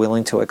they are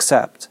willing to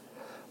accept.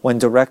 When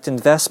direct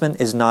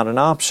investment is not an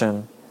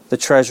option, the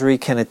Treasury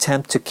can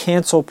attempt to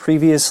cancel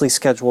previously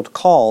scheduled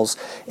calls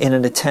in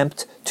an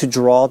attempt to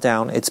draw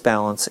down its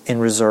balance in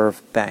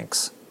reserve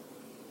banks.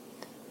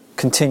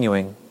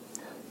 Continuing,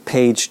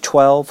 page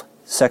 12,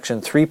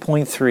 section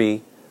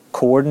 3.3,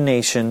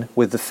 Coordination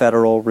with the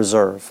Federal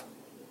Reserve.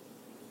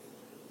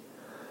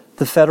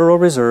 The Federal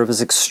Reserve is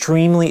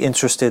extremely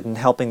interested in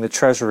helping the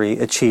Treasury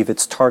achieve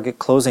its target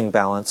closing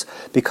balance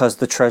because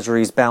the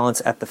Treasury's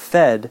balance at the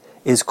Fed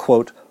is,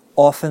 quote,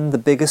 often the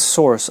biggest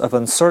source of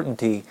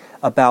uncertainty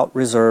about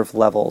reserve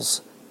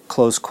levels,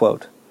 close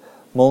quote.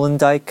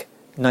 Molendijk,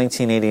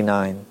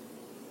 1989.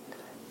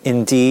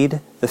 Indeed,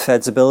 the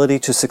Fed's ability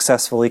to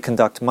successfully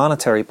conduct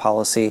monetary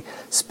policy,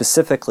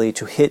 specifically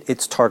to hit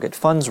its target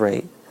funds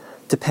rate,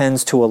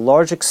 depends to a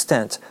large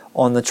extent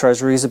on the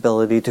Treasury's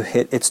ability to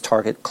hit its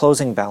target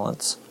closing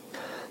balance.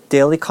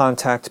 Daily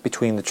contact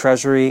between the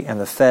Treasury and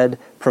the Fed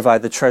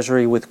provide the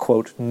Treasury with,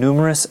 quote,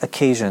 numerous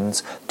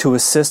occasions to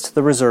assist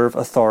the reserve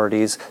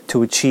authorities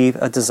to achieve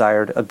a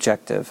desired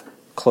objective,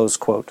 close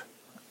quote.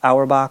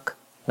 Auerbach,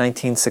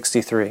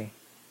 1963.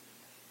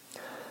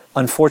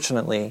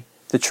 Unfortunately,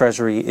 the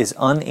Treasury is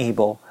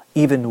unable,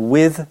 even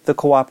with the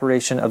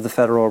cooperation of the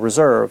Federal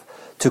Reserve,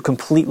 to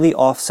completely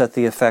offset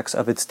the effects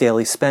of its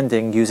daily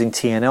spending using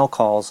T&L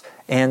calls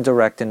and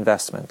direct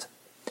investment.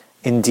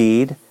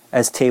 Indeed,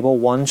 as Table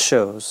 1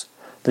 shows,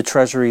 the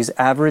Treasury's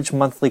average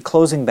monthly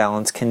closing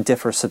balance can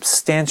differ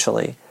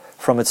substantially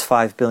from its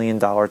 $5 billion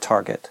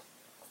target.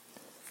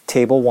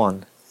 Table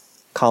 1.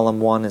 Column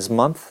 1 is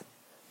month,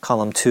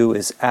 Column 2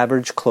 is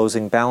average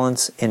closing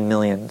balance in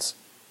millions.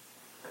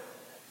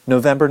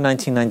 November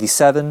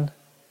 1997,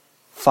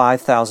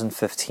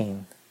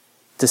 5,015.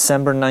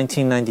 December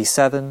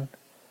 1997,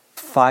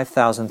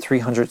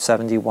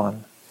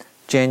 5,371.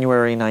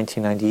 January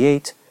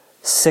 1998,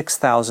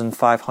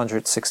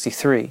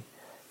 6,563.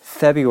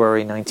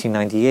 February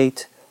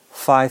 1998,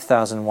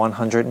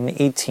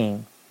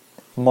 5,118.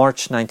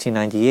 March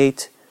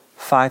 1998,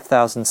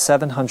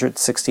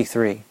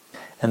 5,763.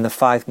 And the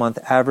 5-month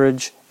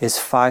average is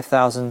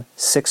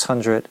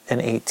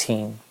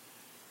 5,618.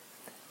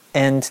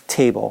 End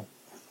table.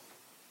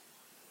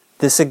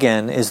 This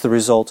again is the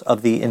result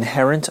of the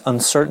inherent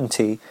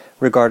uncertainty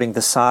regarding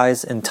the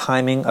size and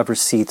timing of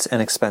receipts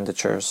and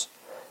expenditures.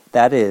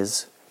 That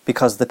is,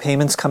 because the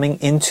payments coming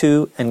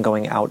into and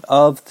going out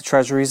of the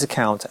Treasury's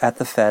account at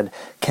the Fed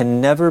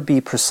can never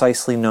be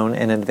precisely known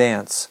in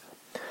advance.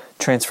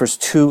 Transfers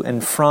to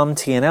and from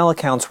T&L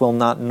accounts will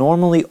not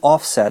normally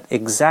offset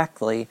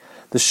exactly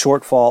the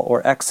shortfall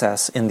or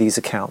excess in these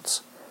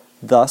accounts.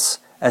 Thus,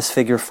 as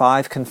Figure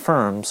 5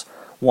 confirms,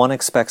 one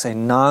expects a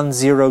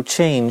non-zero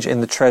change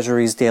in the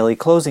Treasury's daily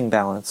closing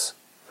balance.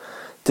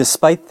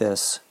 Despite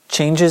this,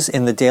 changes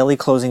in the daily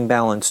closing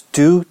balance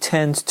do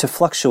tend to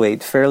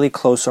fluctuate fairly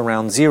close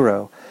around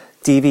zero,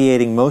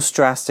 deviating most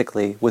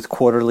drastically with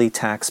quarterly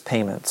tax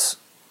payments.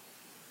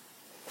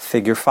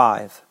 Figure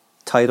 5.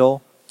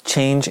 Title: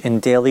 Change in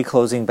Daily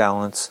Closing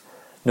Balance,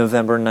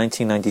 November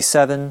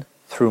 1997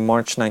 through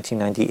March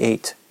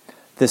 1998.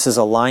 This is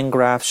a line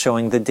graph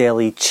showing the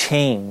daily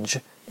change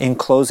in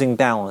closing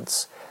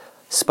balance,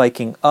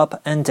 spiking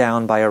up and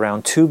down by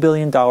around $2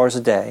 billion a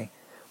day,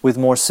 with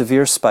more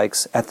severe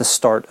spikes at the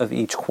start of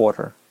each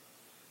quarter.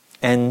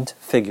 End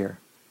figure.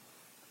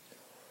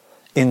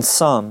 In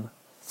sum,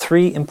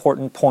 3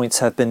 important points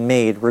have been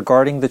made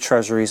regarding the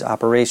Treasury's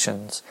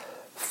operations.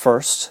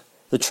 First,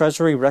 the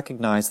Treasury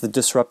recognized the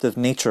disruptive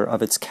nature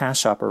of its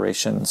cash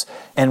operations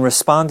and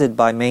responded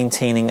by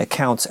maintaining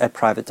accounts at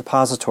private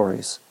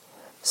depositories.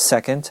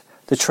 Second,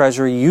 the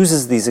Treasury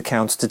uses these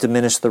accounts to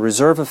diminish the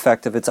reserve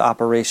effect of its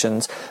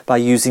operations by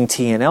using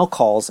T&L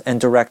calls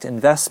and direct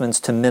investments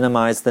to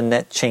minimize the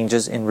net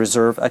changes in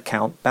reserve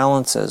account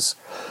balances,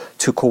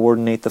 to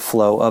coordinate the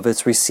flow of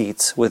its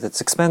receipts with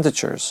its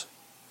expenditures.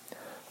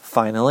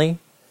 Finally,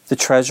 the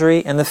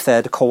Treasury and the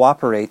Fed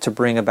cooperate to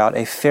bring about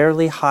a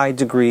fairly high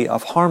degree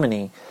of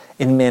harmony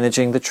in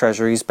managing the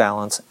Treasury's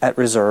balance at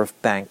reserve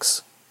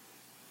banks.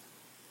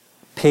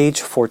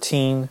 Page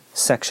 14,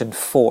 Section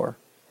 4.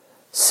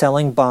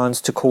 Selling bonds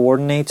to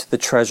coordinate the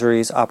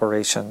Treasury's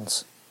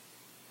operations.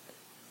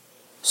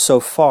 So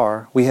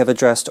far, we have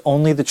addressed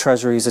only the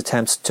Treasury's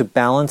attempts to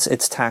balance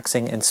its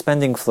taxing and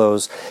spending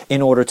flows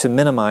in order to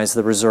minimize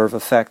the reserve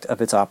effect of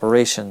its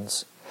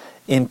operations.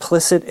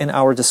 Implicit in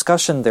our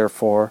discussion,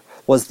 therefore,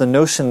 was the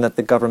notion that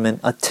the government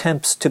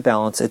attempts to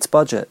balance its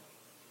budget.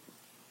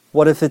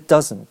 What if it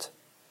doesn't?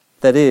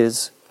 That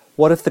is,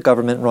 what if the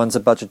government runs a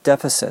budget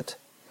deficit?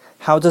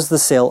 How does the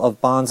sale of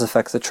bonds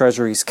affect the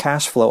Treasury's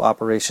cash flow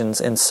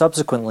operations and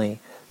subsequently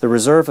the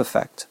reserve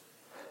effect?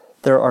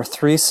 There are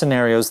 3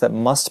 scenarios that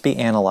must be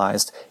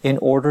analyzed in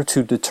order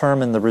to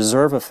determine the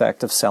reserve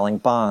effect of selling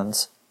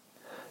bonds.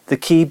 The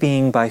key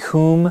being by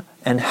whom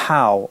and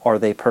how are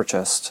they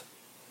purchased.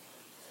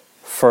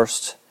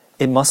 First,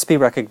 it must be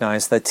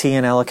recognized that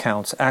T&L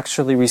accounts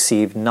actually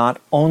receive not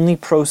only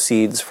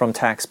proceeds from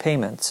tax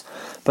payments,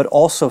 but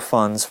also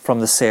funds from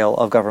the sale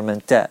of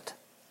government debt.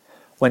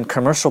 When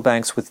commercial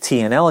banks with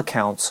T&L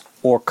accounts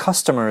or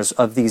customers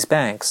of these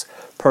banks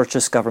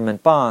purchase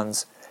government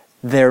bonds,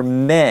 there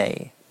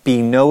may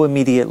be no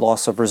immediate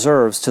loss of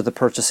reserves to the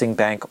purchasing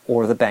bank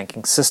or the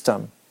banking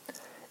system.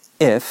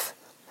 If,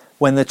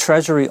 when the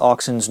Treasury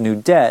auctions new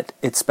debt,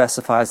 it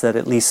specifies that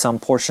at least some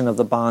portion of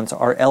the bonds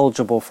are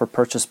eligible for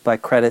purchase by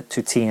credit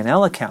to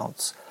T&L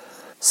accounts,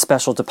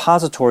 special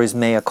depositories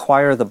may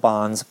acquire the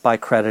bonds by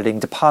crediting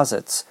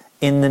deposits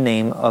in the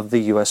name of the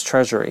U.S.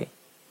 Treasury.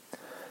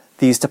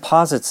 These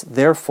deposits,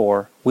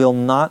 therefore, will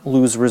not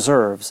lose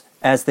reserves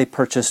as they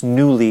purchase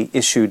newly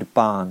issued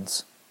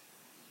bonds.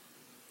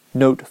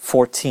 Note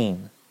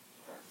 14.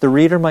 The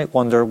reader might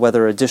wonder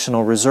whether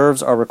additional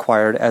reserves are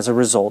required as a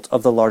result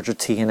of the larger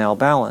T&L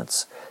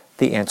balance.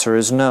 The answer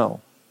is no.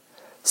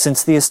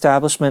 Since the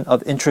establishment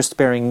of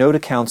interest-bearing note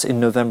accounts in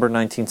November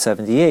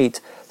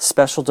 1978,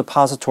 special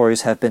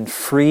depositories have been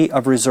free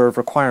of reserve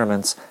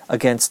requirements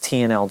against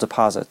T&L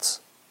deposits.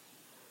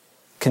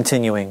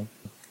 Continuing.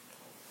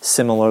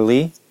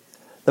 Similarly,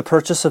 the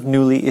purchase of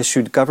newly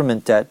issued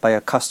government debt by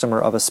a customer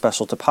of a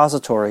special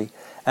depository,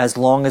 as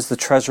long as the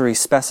Treasury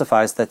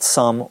specifies that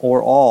some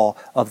or all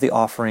of the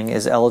offering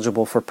is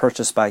eligible for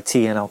purchase by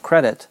T&L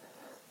credit,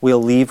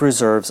 will leave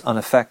reserves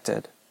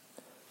unaffected.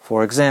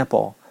 For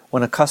example,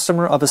 when a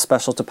customer of a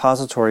special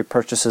depository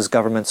purchases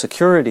government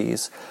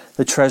securities,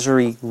 the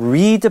Treasury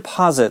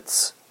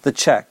redeposits the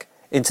check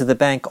into the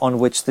bank on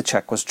which the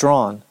check was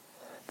drawn.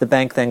 The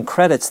bank then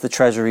credits the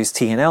Treasury's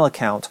T&L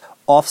account,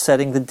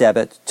 offsetting the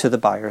debit to the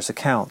buyer's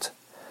account.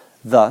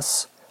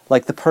 Thus,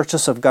 like the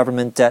purchase of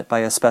government debt by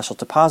a special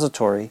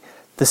depository,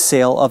 the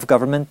sale of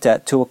government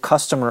debt to a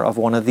customer of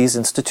one of these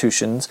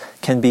institutions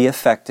can be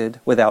effected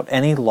without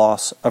any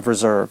loss of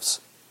reserves.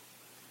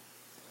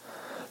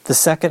 The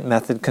second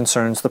method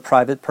concerns the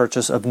private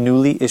purchase of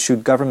newly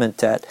issued government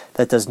debt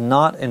that does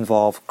not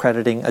involve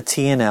crediting a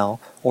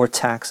T&L or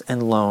tax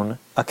and loan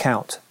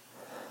account.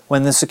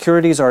 When the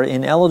securities are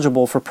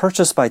ineligible for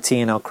purchase by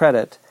T&L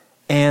credit,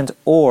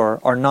 and/or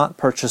are not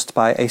purchased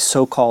by a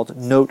so-called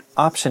note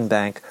option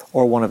bank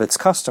or one of its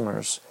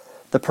customers,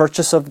 the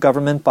purchase of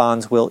government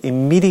bonds will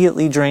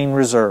immediately drain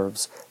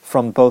reserves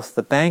from both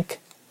the bank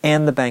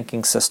and the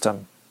banking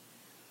system.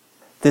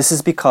 This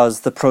is because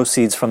the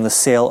proceeds from the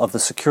sale of the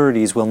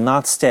securities will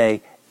not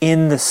stay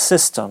in the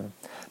system,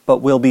 but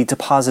will be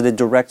deposited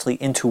directly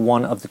into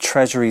one of the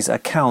Treasury's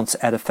accounts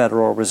at a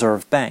Federal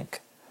Reserve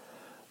Bank.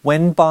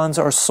 When bonds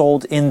are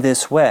sold in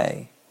this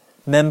way,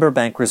 member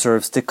bank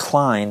reserves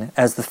decline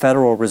as the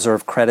Federal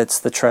Reserve credits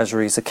the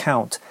Treasury's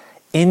account,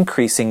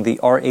 increasing the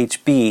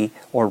RHB,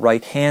 or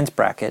right-hand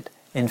bracket,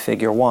 in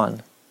Figure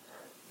 1.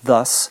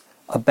 Thus,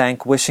 a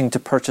bank wishing to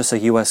purchase a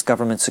U.S.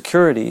 government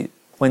security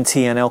when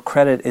T&L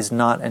credit is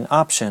not an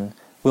option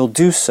will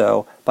do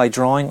so by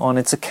drawing on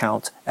its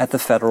account at the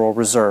Federal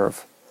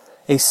Reserve.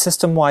 A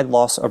system-wide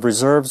loss of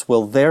reserves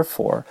will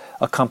therefore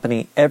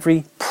accompany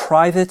every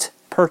private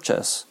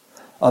purchase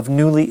of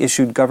newly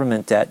issued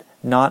government debt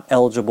not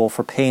eligible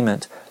for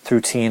payment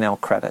through T&L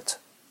credit.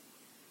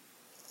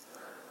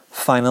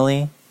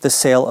 Finally, the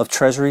sale of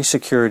Treasury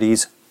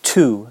securities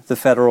to the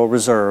Federal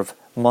Reserve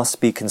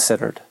must be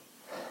considered.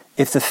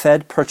 If the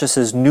Fed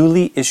purchases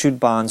newly issued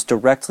bonds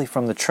directly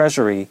from the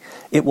Treasury,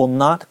 it will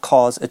not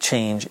cause a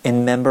change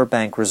in member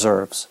bank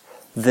reserves.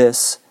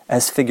 This,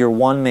 as Figure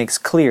 1 makes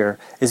clear,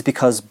 is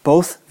because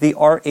both the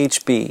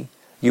RHB,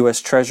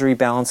 U.S. Treasury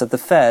balance at the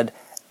Fed,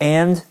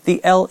 and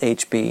the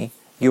LHB,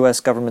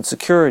 U.S. government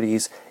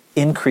securities,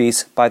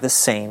 increase by the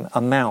same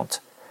amount,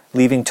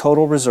 leaving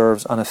total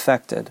reserves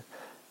unaffected.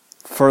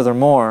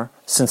 Furthermore,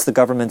 since the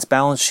government's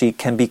balance sheet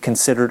can be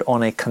considered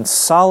on a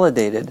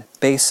consolidated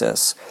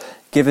basis,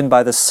 given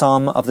by the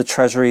sum of the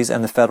Treasury's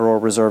and the Federal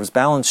Reserve's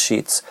balance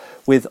sheets,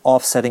 with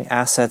offsetting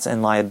assets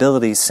and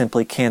liabilities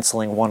simply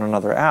canceling one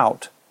another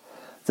out,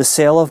 the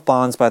sale of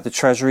bonds by the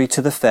Treasury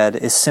to the Fed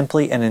is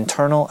simply an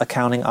internal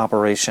accounting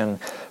operation,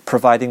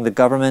 providing the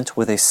government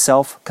with a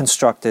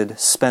self-constructed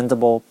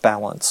spendable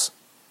balance.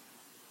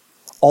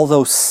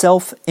 Although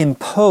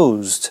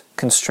self-imposed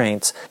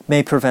constraints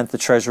may prevent the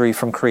Treasury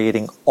from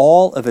creating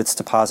all of its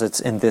deposits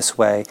in this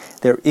way,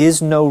 there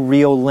is no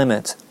real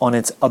limit on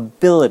its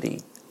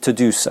ability to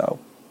do so.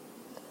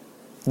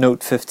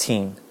 Note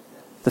 15.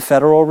 The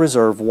Federal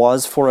Reserve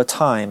was, for a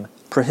time,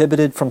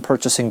 prohibited from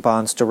purchasing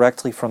bonds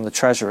directly from the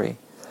Treasury.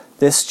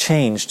 This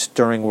changed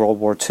during World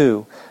War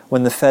II,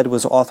 when the Fed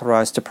was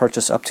authorized to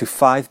purchase up to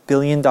 $5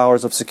 billion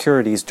of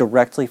securities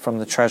directly from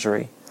the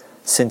Treasury.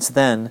 Since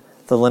then,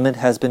 the limit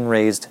has been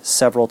raised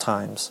several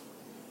times.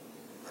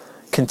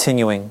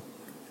 Continuing.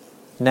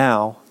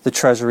 Now, the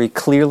Treasury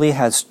clearly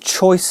has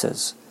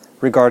choices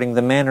regarding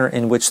the manner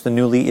in which the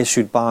newly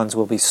issued bonds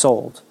will be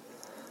sold.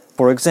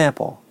 For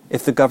example,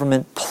 if the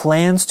government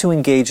plans to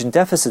engage in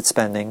deficit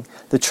spending,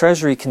 the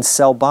Treasury can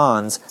sell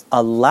bonds,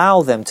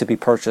 allow them to be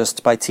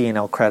purchased by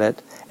T&L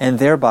credit, and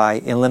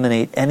thereby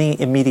eliminate any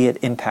immediate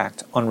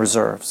impact on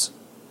reserves.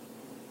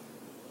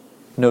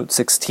 Note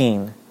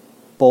 16.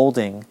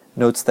 Bolding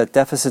notes that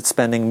deficit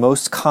spending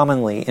most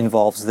commonly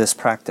involves this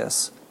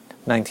practice.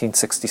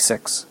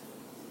 1966.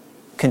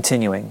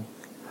 Continuing.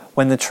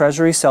 When the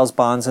Treasury sells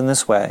bonds in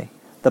this way,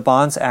 the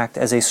bonds act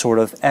as a sort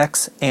of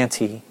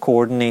ex-ante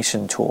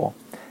coordination tool.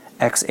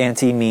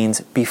 Ex-ante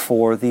means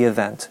before the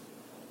event.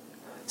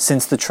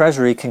 Since the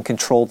Treasury can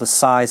control the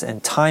size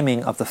and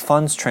timing of the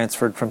funds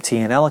transferred from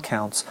T&L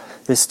accounts,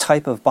 this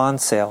type of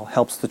bond sale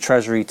helps the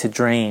Treasury to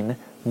drain,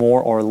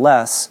 more or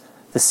less,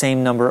 the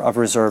same number of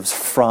reserves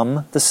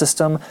from the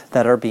system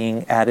that are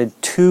being added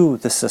to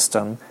the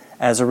system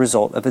as a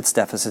result of its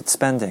deficit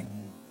spending.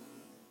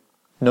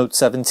 Note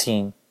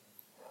 17.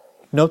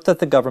 Note that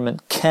the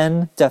government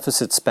can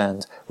deficit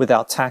spend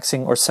without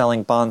taxing or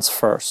selling bonds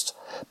first,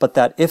 but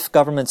that if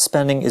government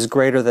spending is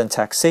greater than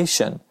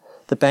taxation,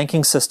 the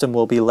banking system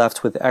will be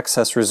left with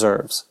excess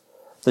reserves.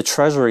 The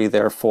Treasury,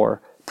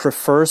 therefore,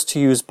 prefers to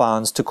use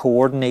bonds to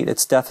coordinate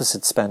its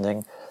deficit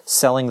spending,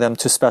 selling them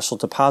to special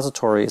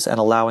depositories and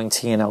allowing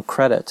T&L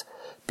credit,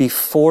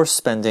 before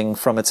spending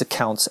from its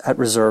accounts at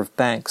reserve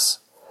banks.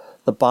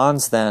 The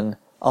bonds, then,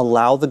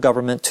 allow the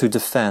government to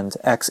defend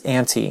ex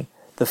ante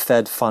the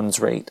Fed funds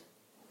rate.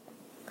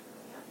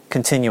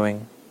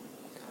 Continuing.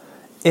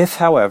 If,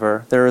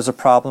 however, there is a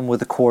problem with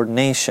the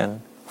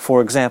coordination,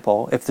 for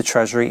example, if the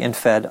Treasury and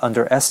Fed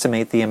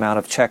underestimate the amount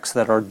of checks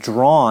that are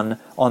drawn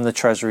on the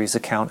Treasury's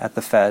account at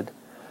the Fed,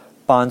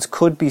 bonds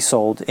could be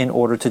sold in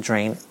order to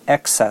drain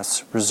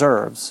excess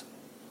reserves.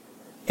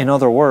 In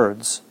other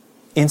words,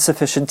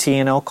 insufficient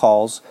T&L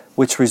calls,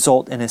 which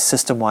result in a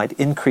system-wide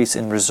increase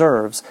in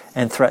reserves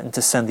and threaten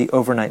to send the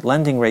overnight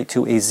lending rate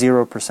to a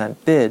 0%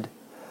 bid,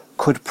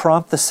 could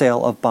prompt the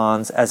sale of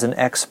bonds as an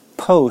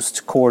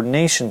ex-post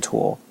coordination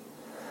tool.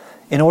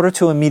 In order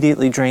to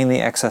immediately drain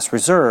the excess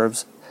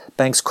reserves,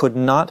 banks could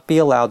not be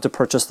allowed to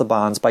purchase the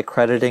bonds by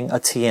crediting a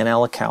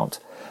T&L account,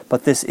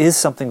 but this is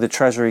something the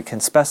Treasury can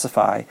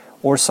specify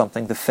or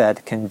something the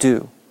Fed can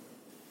do.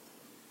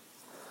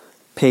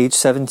 Page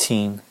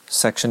 17,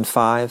 Section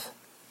 5,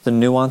 The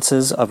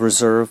Nuances of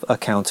Reserve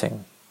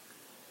Accounting.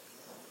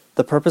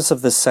 The purpose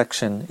of this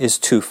section is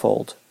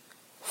twofold.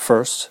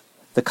 First,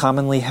 the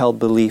commonly held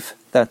belief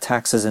that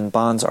taxes and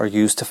bonds are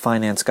used to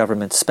finance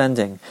government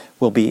spending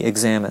will be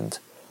examined.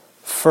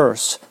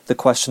 First, the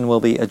question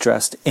will be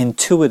addressed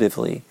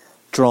intuitively,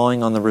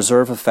 drawing on the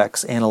reserve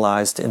effects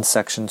analyzed in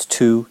sections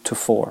 2 to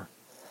 4.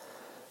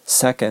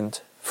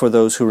 Second, for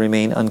those who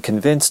remain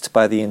unconvinced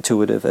by the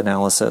intuitive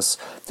analysis,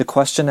 the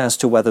question as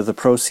to whether the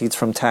proceeds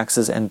from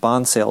taxes and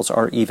bond sales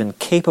are even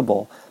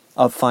capable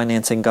of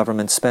financing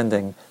government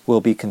spending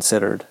will be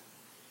considered.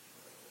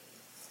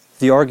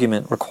 The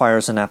argument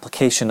requires an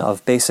application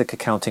of basic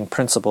accounting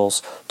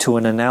principles to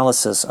an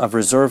analysis of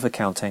reserve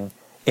accounting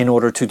in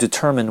order to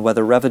determine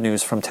whether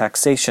revenues from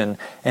taxation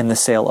and the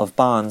sale of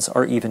bonds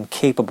are even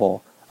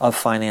capable of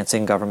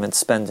financing government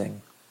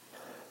spending.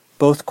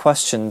 Both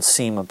questions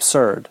seem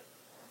absurd.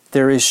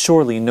 There is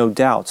surely no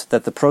doubt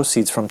that the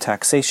proceeds from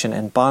taxation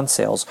and bond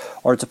sales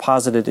are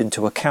deposited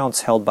into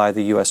accounts held by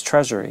the U.S.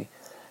 Treasury,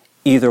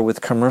 either with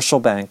commercial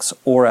banks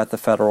or at the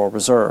Federal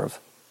Reserve,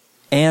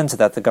 and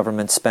that the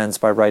government spends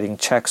by writing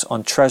checks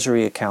on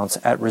Treasury accounts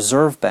at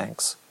reserve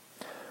banks.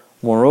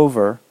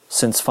 Moreover,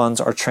 since funds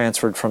are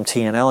transferred from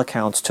T&L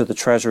accounts to the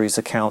Treasury's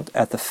account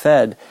at the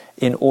Fed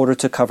in order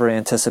to cover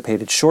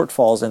anticipated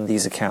shortfalls in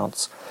these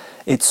accounts,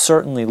 it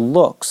certainly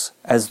looks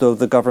as though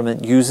the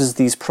government uses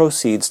these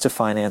proceeds to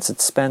finance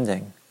its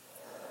spending.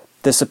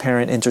 This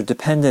apparent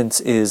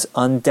interdependence is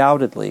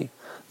undoubtedly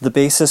the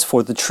basis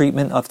for the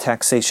treatment of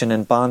taxation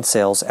and bond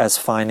sales as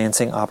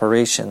financing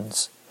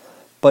operations.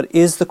 But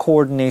is the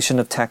coordination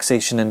of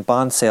taxation and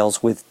bond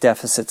sales with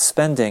deficit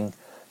spending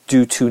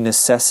due to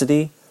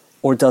necessity,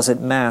 or does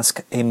it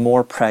mask a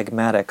more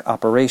pragmatic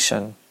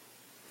operation?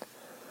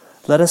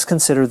 Let us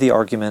consider the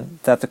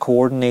argument that the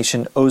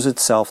coordination owes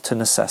itself to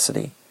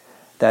necessity.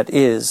 That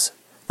is,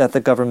 that the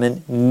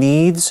government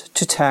needs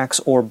to tax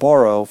or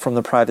borrow from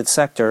the private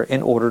sector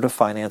in order to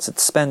finance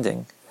its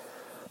spending.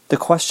 The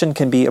question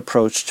can be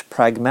approached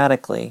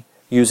pragmatically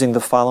using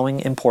the following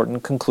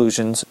important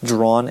conclusions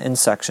drawn in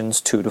sections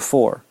 2 to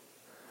 4.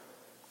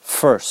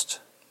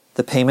 First,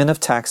 the payment of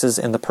taxes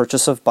and the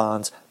purchase of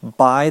bonds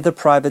by the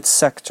private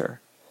sector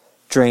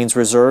drains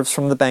reserves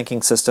from the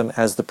banking system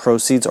as the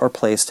proceeds are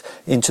placed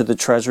into the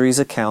Treasury's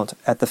account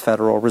at the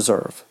Federal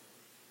Reserve.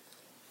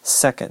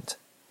 Second,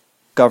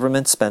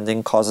 government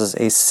spending causes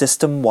a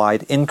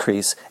system-wide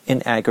increase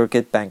in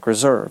aggregate bank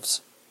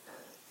reserves.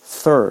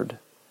 Third,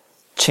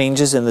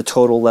 changes in the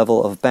total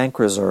level of bank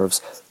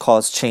reserves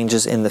cause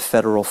changes in the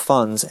federal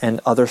funds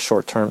and other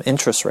short-term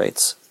interest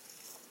rates.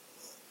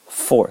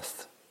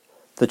 Fourth,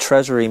 the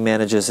Treasury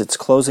manages its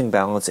closing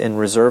balance in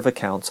reserve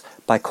accounts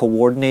by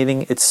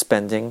coordinating its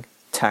spending,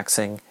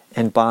 taxing,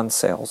 and bond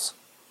sales.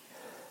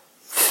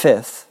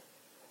 Fifth,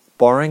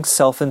 barring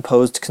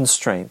self-imposed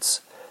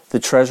constraints, the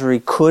Treasury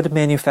could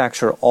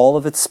manufacture all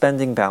of its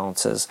spending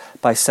balances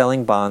by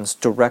selling bonds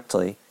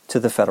directly to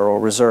the Federal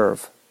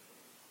Reserve.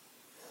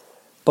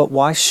 But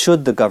why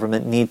should the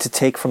government need to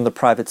take from the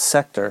private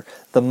sector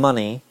the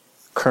money,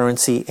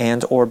 currency,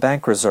 and/or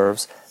bank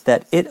reserves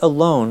that it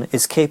alone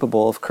is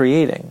capable of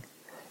creating?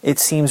 It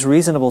seems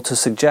reasonable to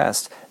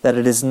suggest that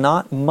it is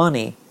not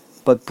money,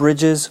 but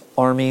bridges,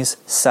 armies,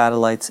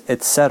 satellites,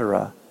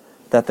 etc.,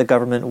 that the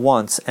government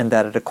wants, and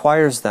that it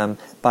acquires them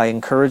by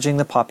encouraging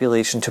the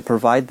population to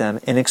provide them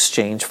in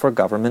exchange for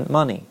government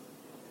money.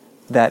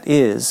 That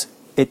is,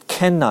 it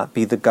cannot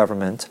be the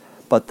government,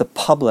 but the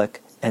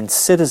public and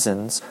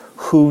citizens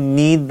who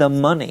need the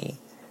money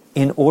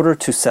in order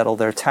to settle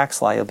their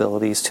tax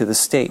liabilities to the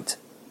state.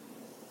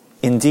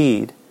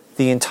 Indeed,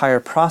 the entire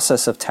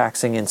process of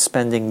taxing and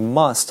spending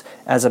must,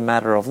 as a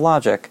matter of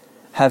logic,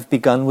 have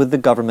begun with the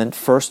government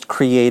first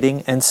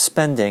creating and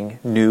spending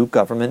new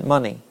government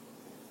money.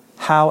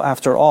 How,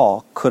 after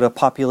all, could a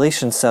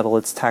population settle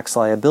its tax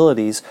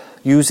liabilities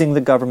using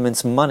the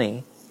government's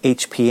money,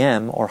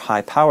 HPM or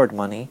high-powered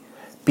money,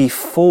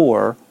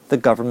 before the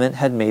government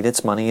had made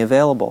its money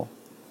available?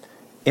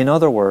 In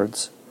other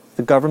words,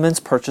 the government's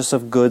purchase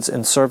of goods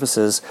and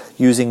services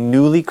using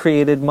newly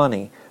created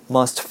money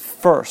must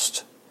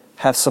first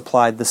have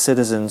supplied the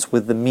citizens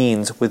with the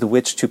means with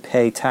which to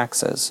pay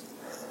taxes.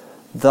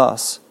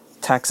 Thus,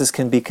 taxes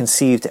can be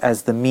conceived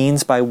as the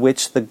means by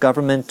which the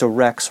government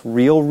directs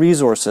real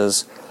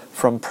resources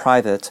from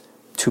private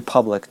to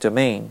public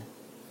domain.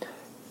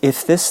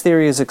 If this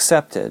theory is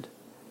accepted,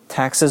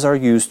 taxes are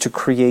used to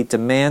create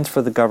demand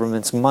for the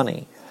government's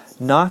money,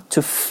 not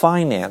to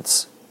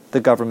finance the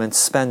government's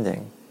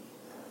spending.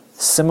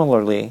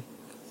 Similarly,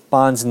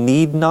 bonds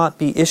need not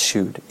be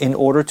issued in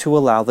order to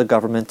allow the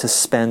government to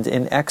spend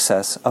in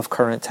excess of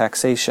current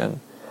taxation.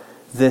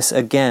 This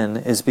again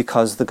is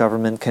because the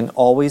government can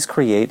always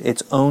create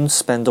its own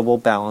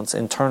spendable balance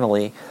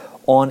internally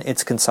on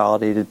its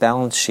consolidated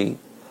balance sheet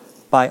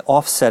by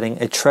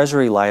offsetting a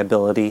treasury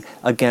liability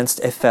against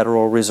a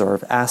Federal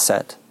Reserve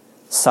asset,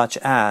 such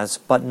as,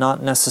 but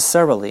not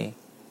necessarily,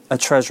 a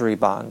treasury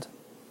bond.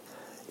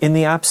 In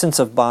the absence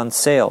of bond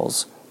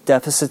sales,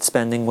 deficit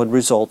spending would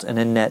result in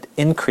a net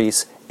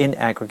increase in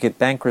aggregate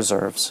bank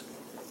reserves.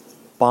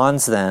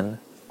 Bonds, then,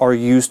 are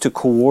used to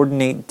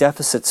coordinate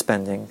deficit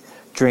spending,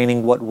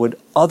 draining what would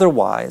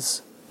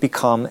otherwise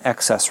become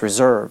excess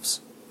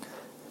reserves.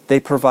 They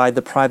provide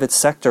the private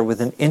sector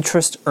with an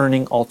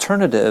interest-earning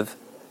alternative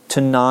to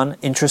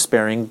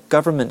non-interest-bearing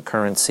government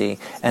currency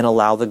and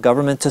allow the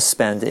government to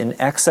spend in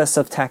excess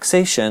of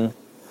taxation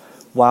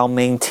while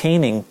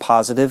maintaining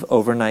positive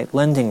overnight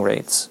lending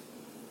rates.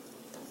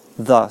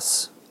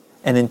 Thus,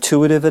 an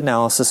intuitive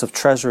analysis of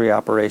Treasury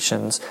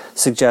operations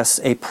suggests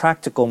a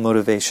practical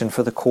motivation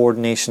for the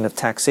coordination of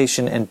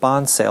taxation and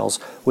bond sales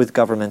with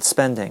government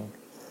spending.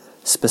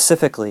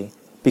 Specifically,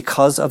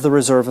 because of the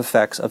reserve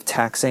effects of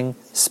taxing,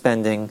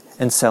 spending,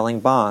 and selling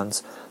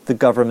bonds, the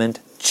government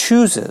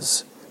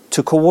chooses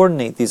to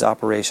coordinate these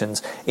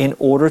operations in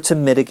order to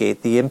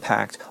mitigate the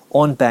impact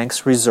on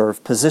banks'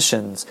 reserve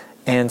positions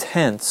and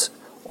hence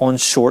on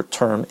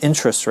short-term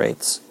interest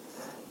rates.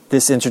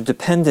 This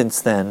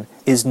interdependence, then,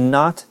 is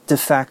not de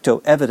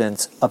facto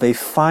evidence of a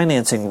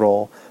financing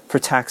role for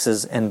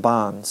taxes and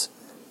bonds,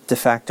 de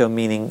facto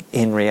meaning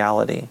in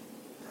reality.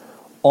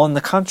 On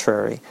the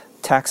contrary,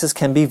 taxes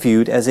can be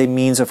viewed as a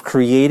means of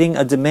creating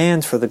a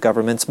demand for the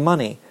government's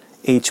money,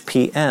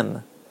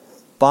 HPM.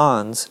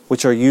 Bonds,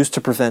 which are used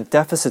to prevent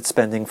deficit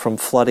spending from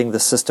flooding the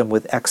system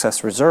with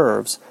excess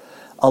reserves,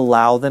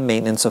 allow the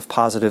maintenance of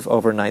positive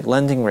overnight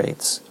lending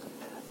rates.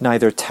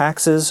 Neither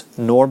taxes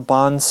nor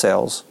bond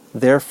sales,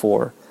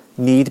 therefore,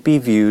 need be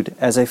viewed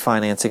as a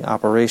financing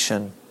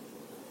operation.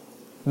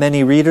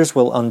 Many readers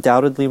will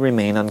undoubtedly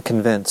remain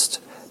unconvinced,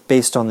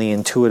 based on the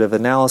intuitive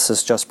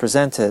analysis just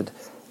presented,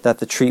 that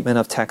the treatment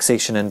of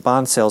taxation and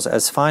bond sales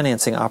as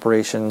financing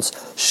operations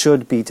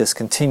should be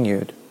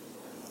discontinued.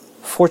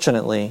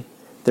 Fortunately,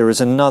 there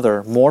is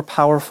another, more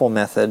powerful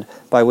method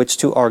by which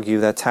to argue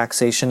that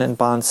taxation and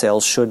bond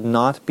sales should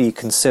not be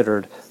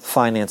considered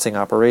financing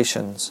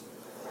operations.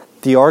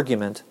 The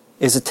argument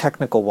is a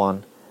technical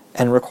one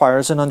and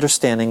requires an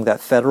understanding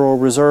that Federal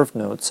Reserve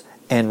notes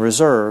and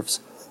reserves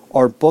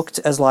are booked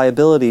as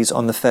liabilities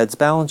on the Fed's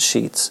balance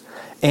sheets,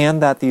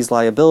 and that these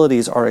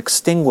liabilities are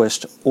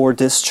extinguished or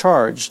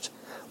discharged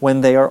when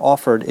they are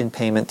offered in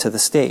payment to the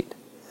state.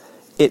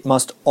 It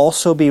must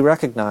also be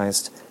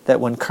recognized that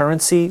when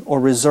currency or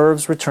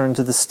reserves return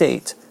to the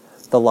state,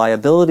 the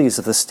liabilities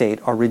of the state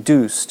are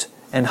reduced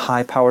and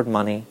high-powered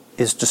money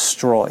is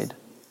destroyed.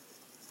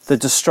 The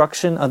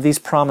destruction of these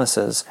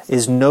promises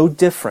is no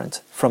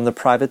different from the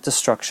private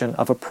destruction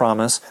of a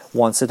promise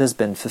once it has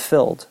been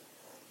fulfilled.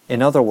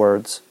 In other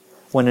words,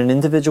 when an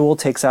individual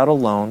takes out a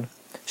loan,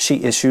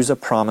 she issues a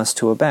promise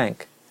to a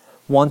bank.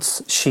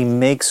 Once she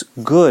makes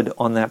good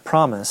on that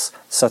promise,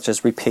 such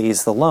as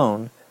repays the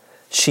loan,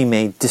 she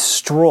may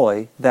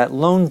destroy that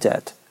loan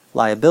debt,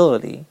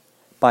 liability,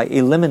 by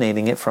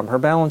eliminating it from her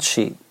balance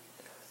sheet.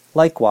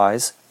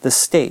 Likewise, the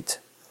state,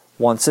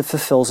 once it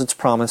fulfills its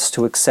promise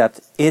to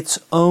accept its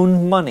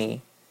own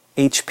money,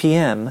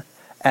 HPM,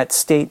 at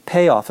state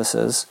pay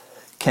offices,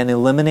 can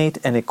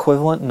eliminate an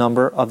equivalent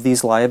number of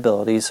these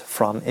liabilities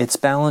from its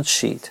balance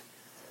sheet.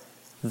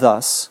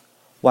 Thus,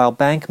 while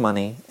bank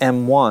money,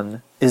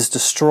 M1, is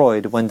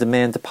destroyed when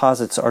demand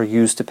deposits are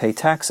used to pay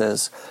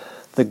taxes,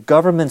 the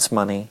government's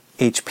money,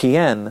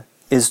 HPM,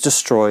 is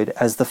destroyed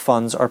as the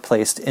funds are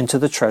placed into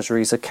the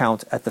Treasury's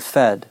account at the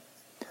Fed.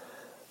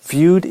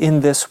 Viewed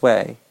in this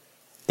way,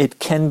 it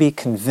can be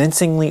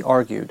convincingly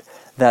argued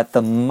that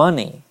the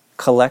money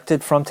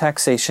collected from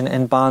taxation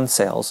and bond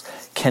sales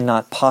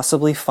cannot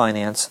possibly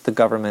finance the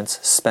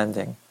government's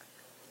spending.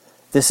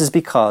 This is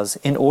because,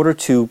 in order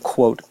to,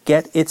 quote,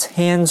 get its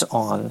hands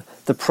on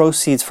the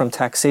proceeds from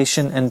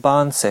taxation and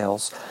bond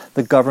sales,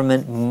 the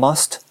government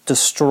must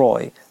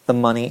destroy the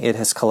money it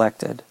has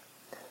collected.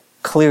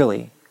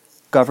 Clearly,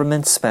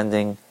 government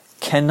spending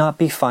cannot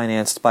be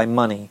financed by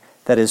money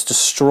that is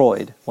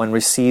destroyed when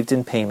received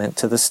in payment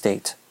to the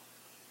state.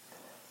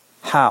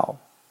 How,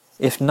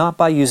 if not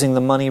by using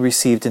the money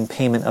received in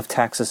payment of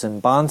taxes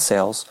and bond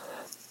sales,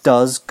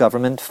 does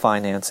government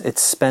finance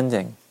its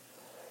spending?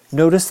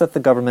 Notice that the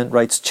government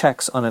writes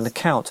checks on an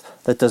account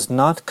that does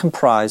not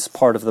comprise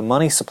part of the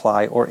money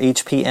supply or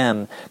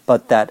HPM,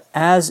 but that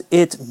as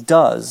it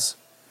does,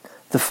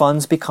 the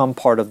funds become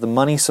part of the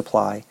money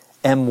supply,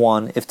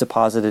 M1 if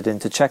deposited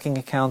into checking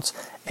accounts,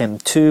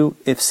 M2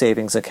 if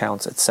savings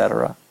accounts,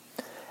 etc.,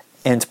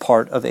 and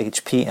part of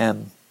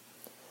HPM.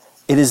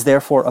 It is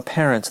therefore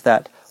apparent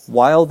that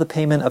while the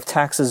payment of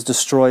taxes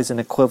destroys an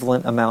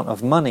equivalent amount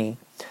of money,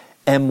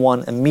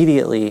 M1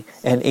 immediately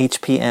and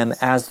HPM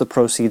as the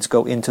proceeds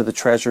go into the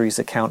Treasury's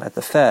account at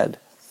the Fed,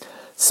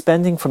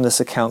 spending from this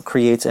account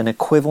creates an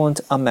equivalent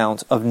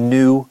amount of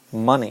new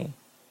money,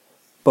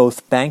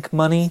 both bank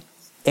money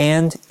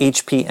and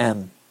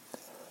HPM.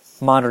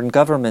 Modern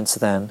governments,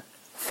 then,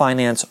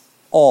 finance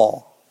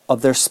all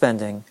of their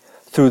spending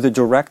through the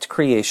direct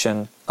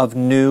creation of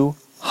new,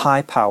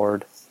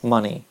 high-powered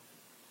money.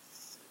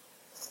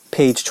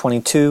 Page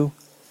 22,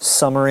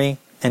 Summary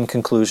and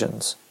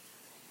Conclusions.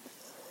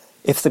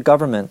 If the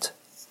government,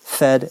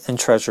 Fed and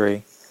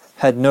Treasury,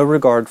 had no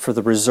regard for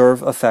the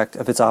reserve effect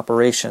of its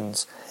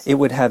operations, it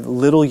would have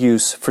little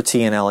use for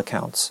T&L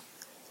accounts.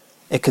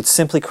 It could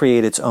simply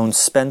create its own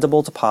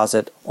spendable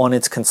deposit on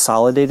its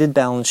consolidated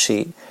balance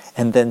sheet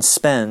and then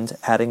spend,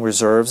 adding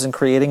reserves and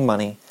creating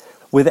money,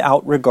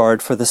 without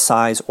regard for the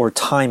size or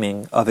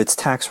timing of its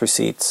tax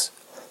receipts.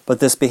 But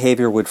this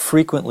behavior would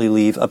frequently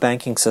leave a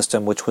banking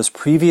system which was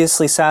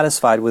previously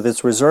satisfied with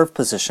its reserve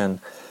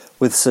position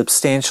with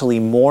substantially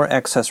more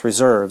excess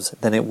reserves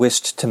than it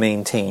wished to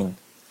maintain.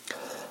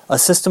 A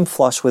system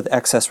flush with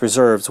excess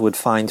reserves would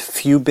find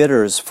few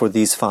bidders for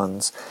these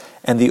funds,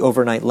 and the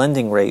overnight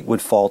lending rate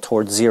would fall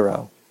towards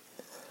zero.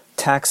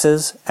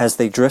 Taxes, as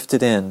they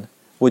drifted in,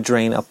 would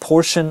drain a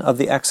portion of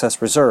the excess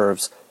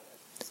reserves.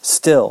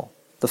 Still,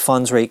 the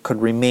funds rate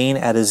could remain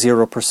at a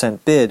 0%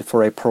 bid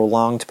for a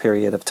prolonged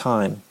period of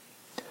time.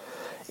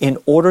 In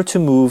order to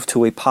move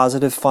to a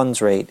positive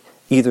funds rate,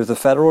 either the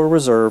Federal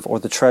Reserve or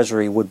the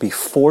Treasury would be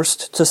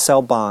forced to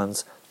sell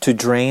bonds to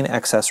drain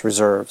excess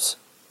reserves.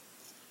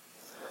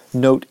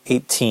 Note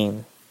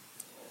 18.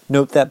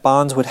 Note that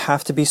bonds would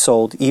have to be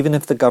sold even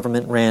if the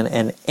government ran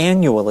an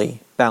annually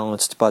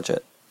balanced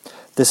budget.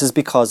 This is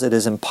because it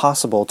is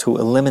impossible to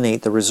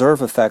eliminate the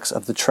reserve effects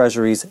of the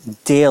Treasury's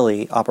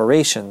daily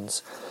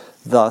operations.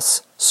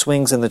 Thus,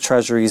 swings in the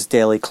Treasury's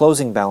daily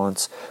closing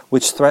balance,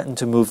 which threaten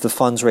to move the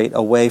funds rate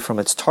away from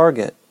its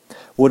target,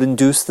 would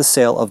induce the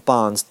sale of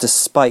bonds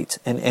despite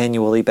an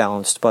annually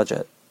balanced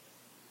budget.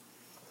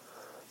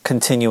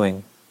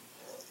 Continuing,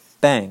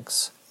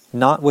 banks,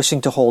 not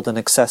wishing to hold an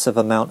excessive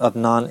amount of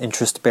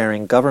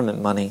non-interest-bearing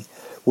government money,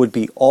 would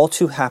be all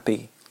too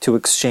happy to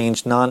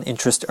exchange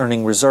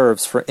non-interest-earning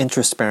reserves for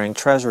interest-bearing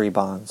Treasury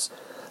bonds.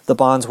 The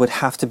bonds would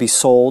have to be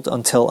sold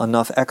until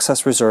enough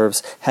excess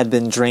reserves had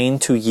been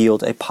drained to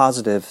yield a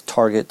positive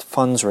target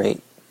funds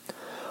rate.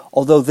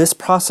 Although this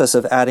process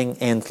of adding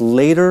and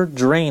later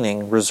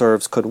draining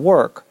reserves could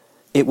work,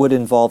 it would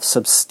involve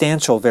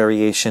substantial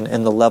variation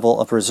in the level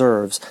of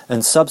reserves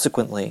and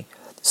subsequently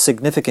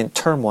significant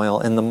turmoil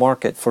in the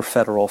market for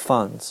federal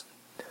funds.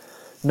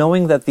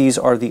 Knowing that these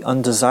are the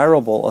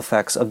undesirable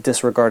effects of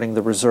disregarding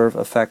the reserve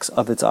effects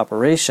of its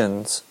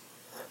operations,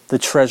 the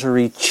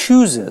Treasury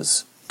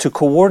chooses to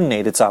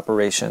coordinate its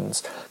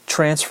operations,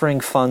 transferring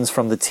funds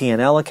from the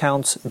T&L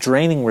accounts,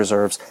 draining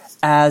reserves,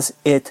 as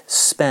it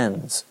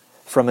spends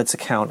from its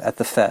account at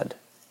the Fed.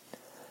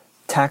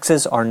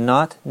 Taxes are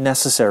not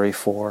necessary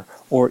for,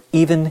 or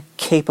even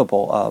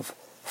capable of,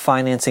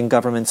 financing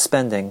government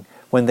spending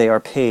when they are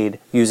paid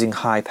using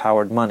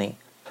high-powered money,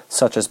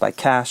 such as by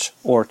cash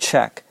or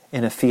check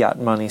in a fiat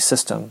money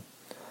system.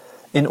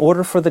 In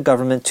order for the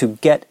government to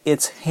get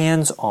its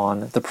hands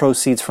on the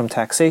proceeds from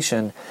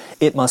taxation,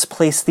 it must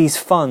place these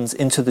funds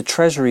into the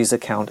Treasury's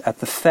account at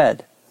the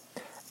Fed.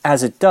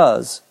 As it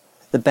does,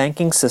 the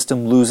banking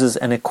system loses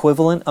an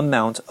equivalent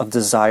amount of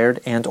desired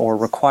and or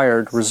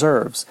required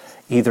reserves,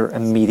 either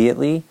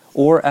immediately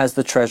or as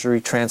the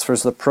Treasury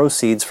transfers the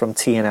proceeds from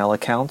T&L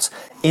accounts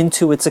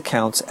into its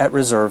accounts at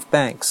reserve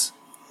banks.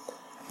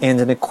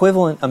 And an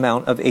equivalent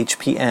amount of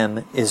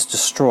HPM is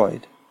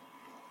destroyed.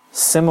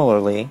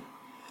 Similarly,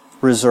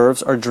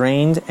 reserves are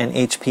drained and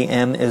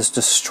HPM is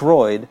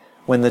destroyed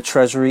when the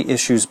Treasury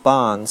issues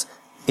bonds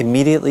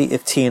immediately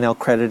if T&L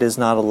credit is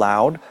not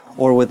allowed,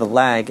 or with a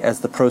lag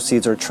as the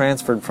proceeds are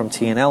transferred from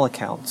T&L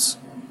accounts.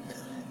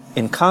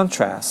 In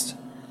contrast,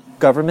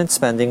 government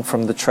spending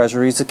from the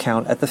Treasury's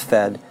account at the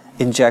Fed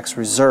injects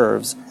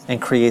reserves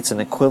and creates an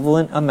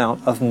equivalent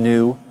amount of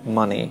new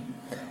money,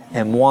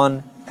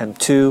 M1,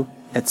 M2,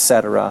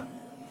 etc.,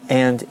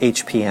 and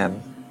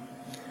HPM.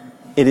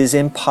 It is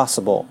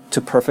impossible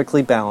to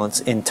perfectly balance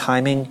in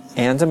timing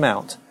and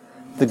amount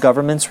the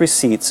government's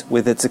receipts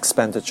with its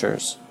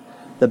expenditures.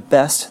 The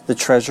best the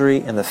Treasury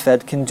and the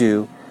Fed can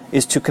do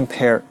is to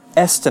compare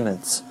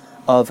estimates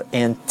of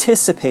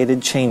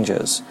anticipated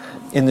changes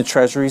in the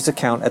Treasury's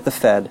account at the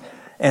Fed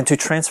and to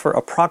transfer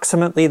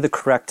approximately the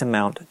correct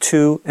amount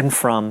to and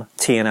from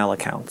T&L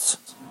accounts.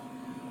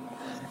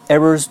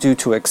 Errors due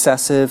to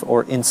excessive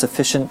or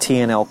insufficient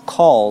T&L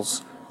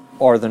calls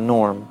are the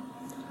norm.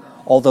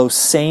 Although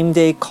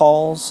same-day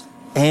calls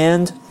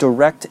and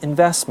direct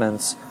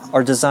investments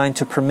are designed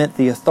to permit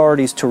the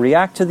authorities to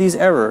react to these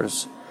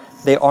errors,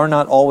 they are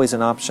not always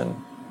an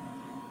option.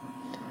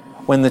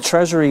 When the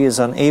Treasury is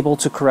unable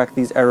to correct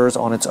these errors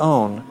on its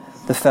own,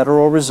 the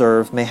Federal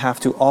Reserve may have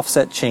to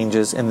offset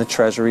changes in the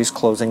Treasury's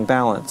closing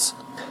balance.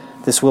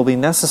 This will be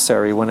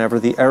necessary whenever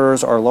the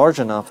errors are large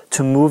enough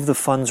to move the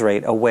funds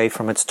rate away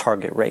from its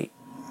target rate.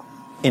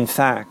 In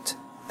fact,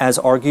 as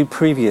argued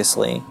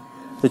previously,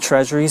 the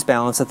Treasury's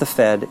balance at the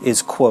Fed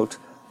is, quote,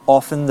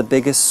 often the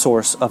biggest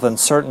source of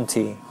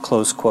uncertainty,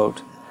 close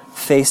quote,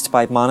 faced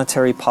by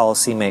monetary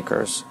policy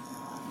makers.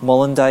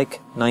 Mullendijk,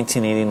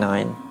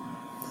 1989.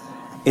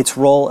 Its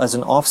role as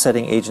an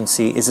offsetting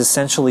agency is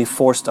essentially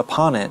forced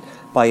upon it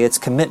by its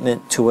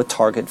commitment to a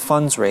target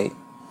funds rate.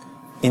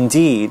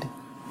 Indeed,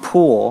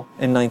 Poole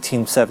in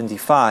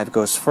 1975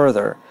 goes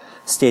further,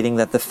 stating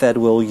that the Fed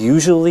will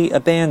usually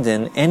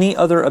abandon any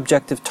other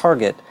objective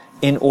target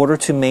in order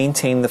to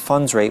maintain the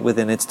funds rate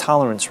within its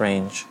tolerance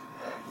range.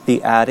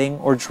 The adding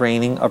or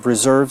draining of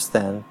reserves,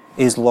 then,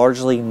 is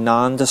largely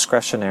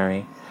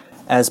non-discretionary,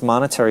 as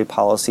monetary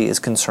policy is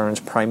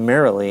concerned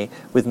primarily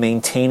with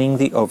maintaining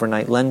the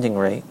overnight lending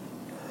rate.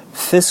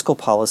 Fiscal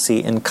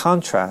policy, in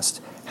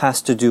contrast,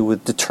 has to do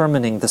with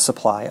determining the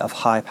supply of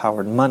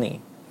high-powered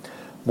money.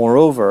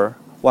 Moreover,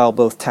 while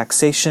both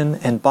taxation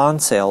and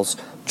bond sales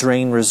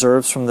drain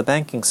reserves from the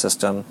banking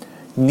system,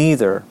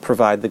 neither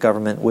provide the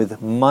government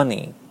with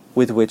money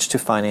with which to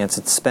finance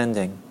its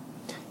spending.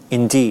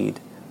 Indeed,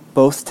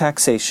 both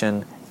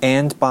taxation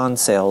and bond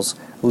sales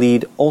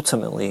lead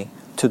ultimately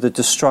to the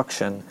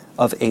destruction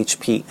of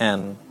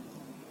HPM.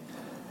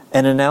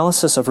 An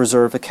analysis of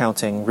reserve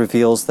accounting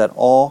reveals that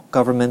all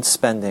government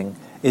spending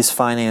is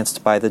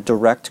financed by the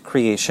direct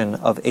creation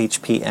of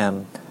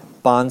HPM.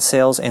 Bond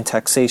sales and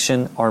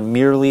taxation are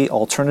merely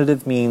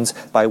alternative means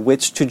by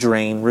which to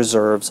drain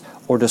reserves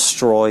or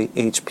destroy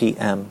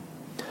HPM.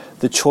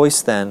 The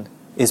choice, then,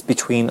 is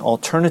between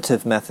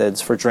alternative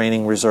methods for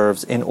draining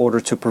reserves in order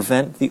to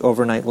prevent the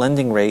overnight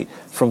lending rate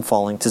from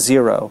falling to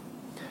zero.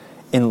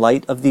 In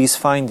light of these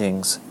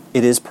findings,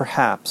 it is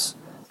perhaps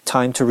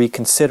time to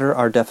reconsider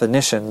our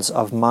definitions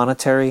of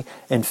monetary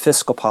and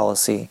fiscal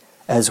policy,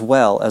 as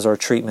well as our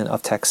treatment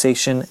of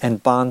taxation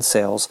and bond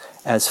sales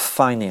as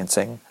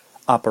financing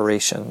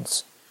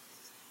operations.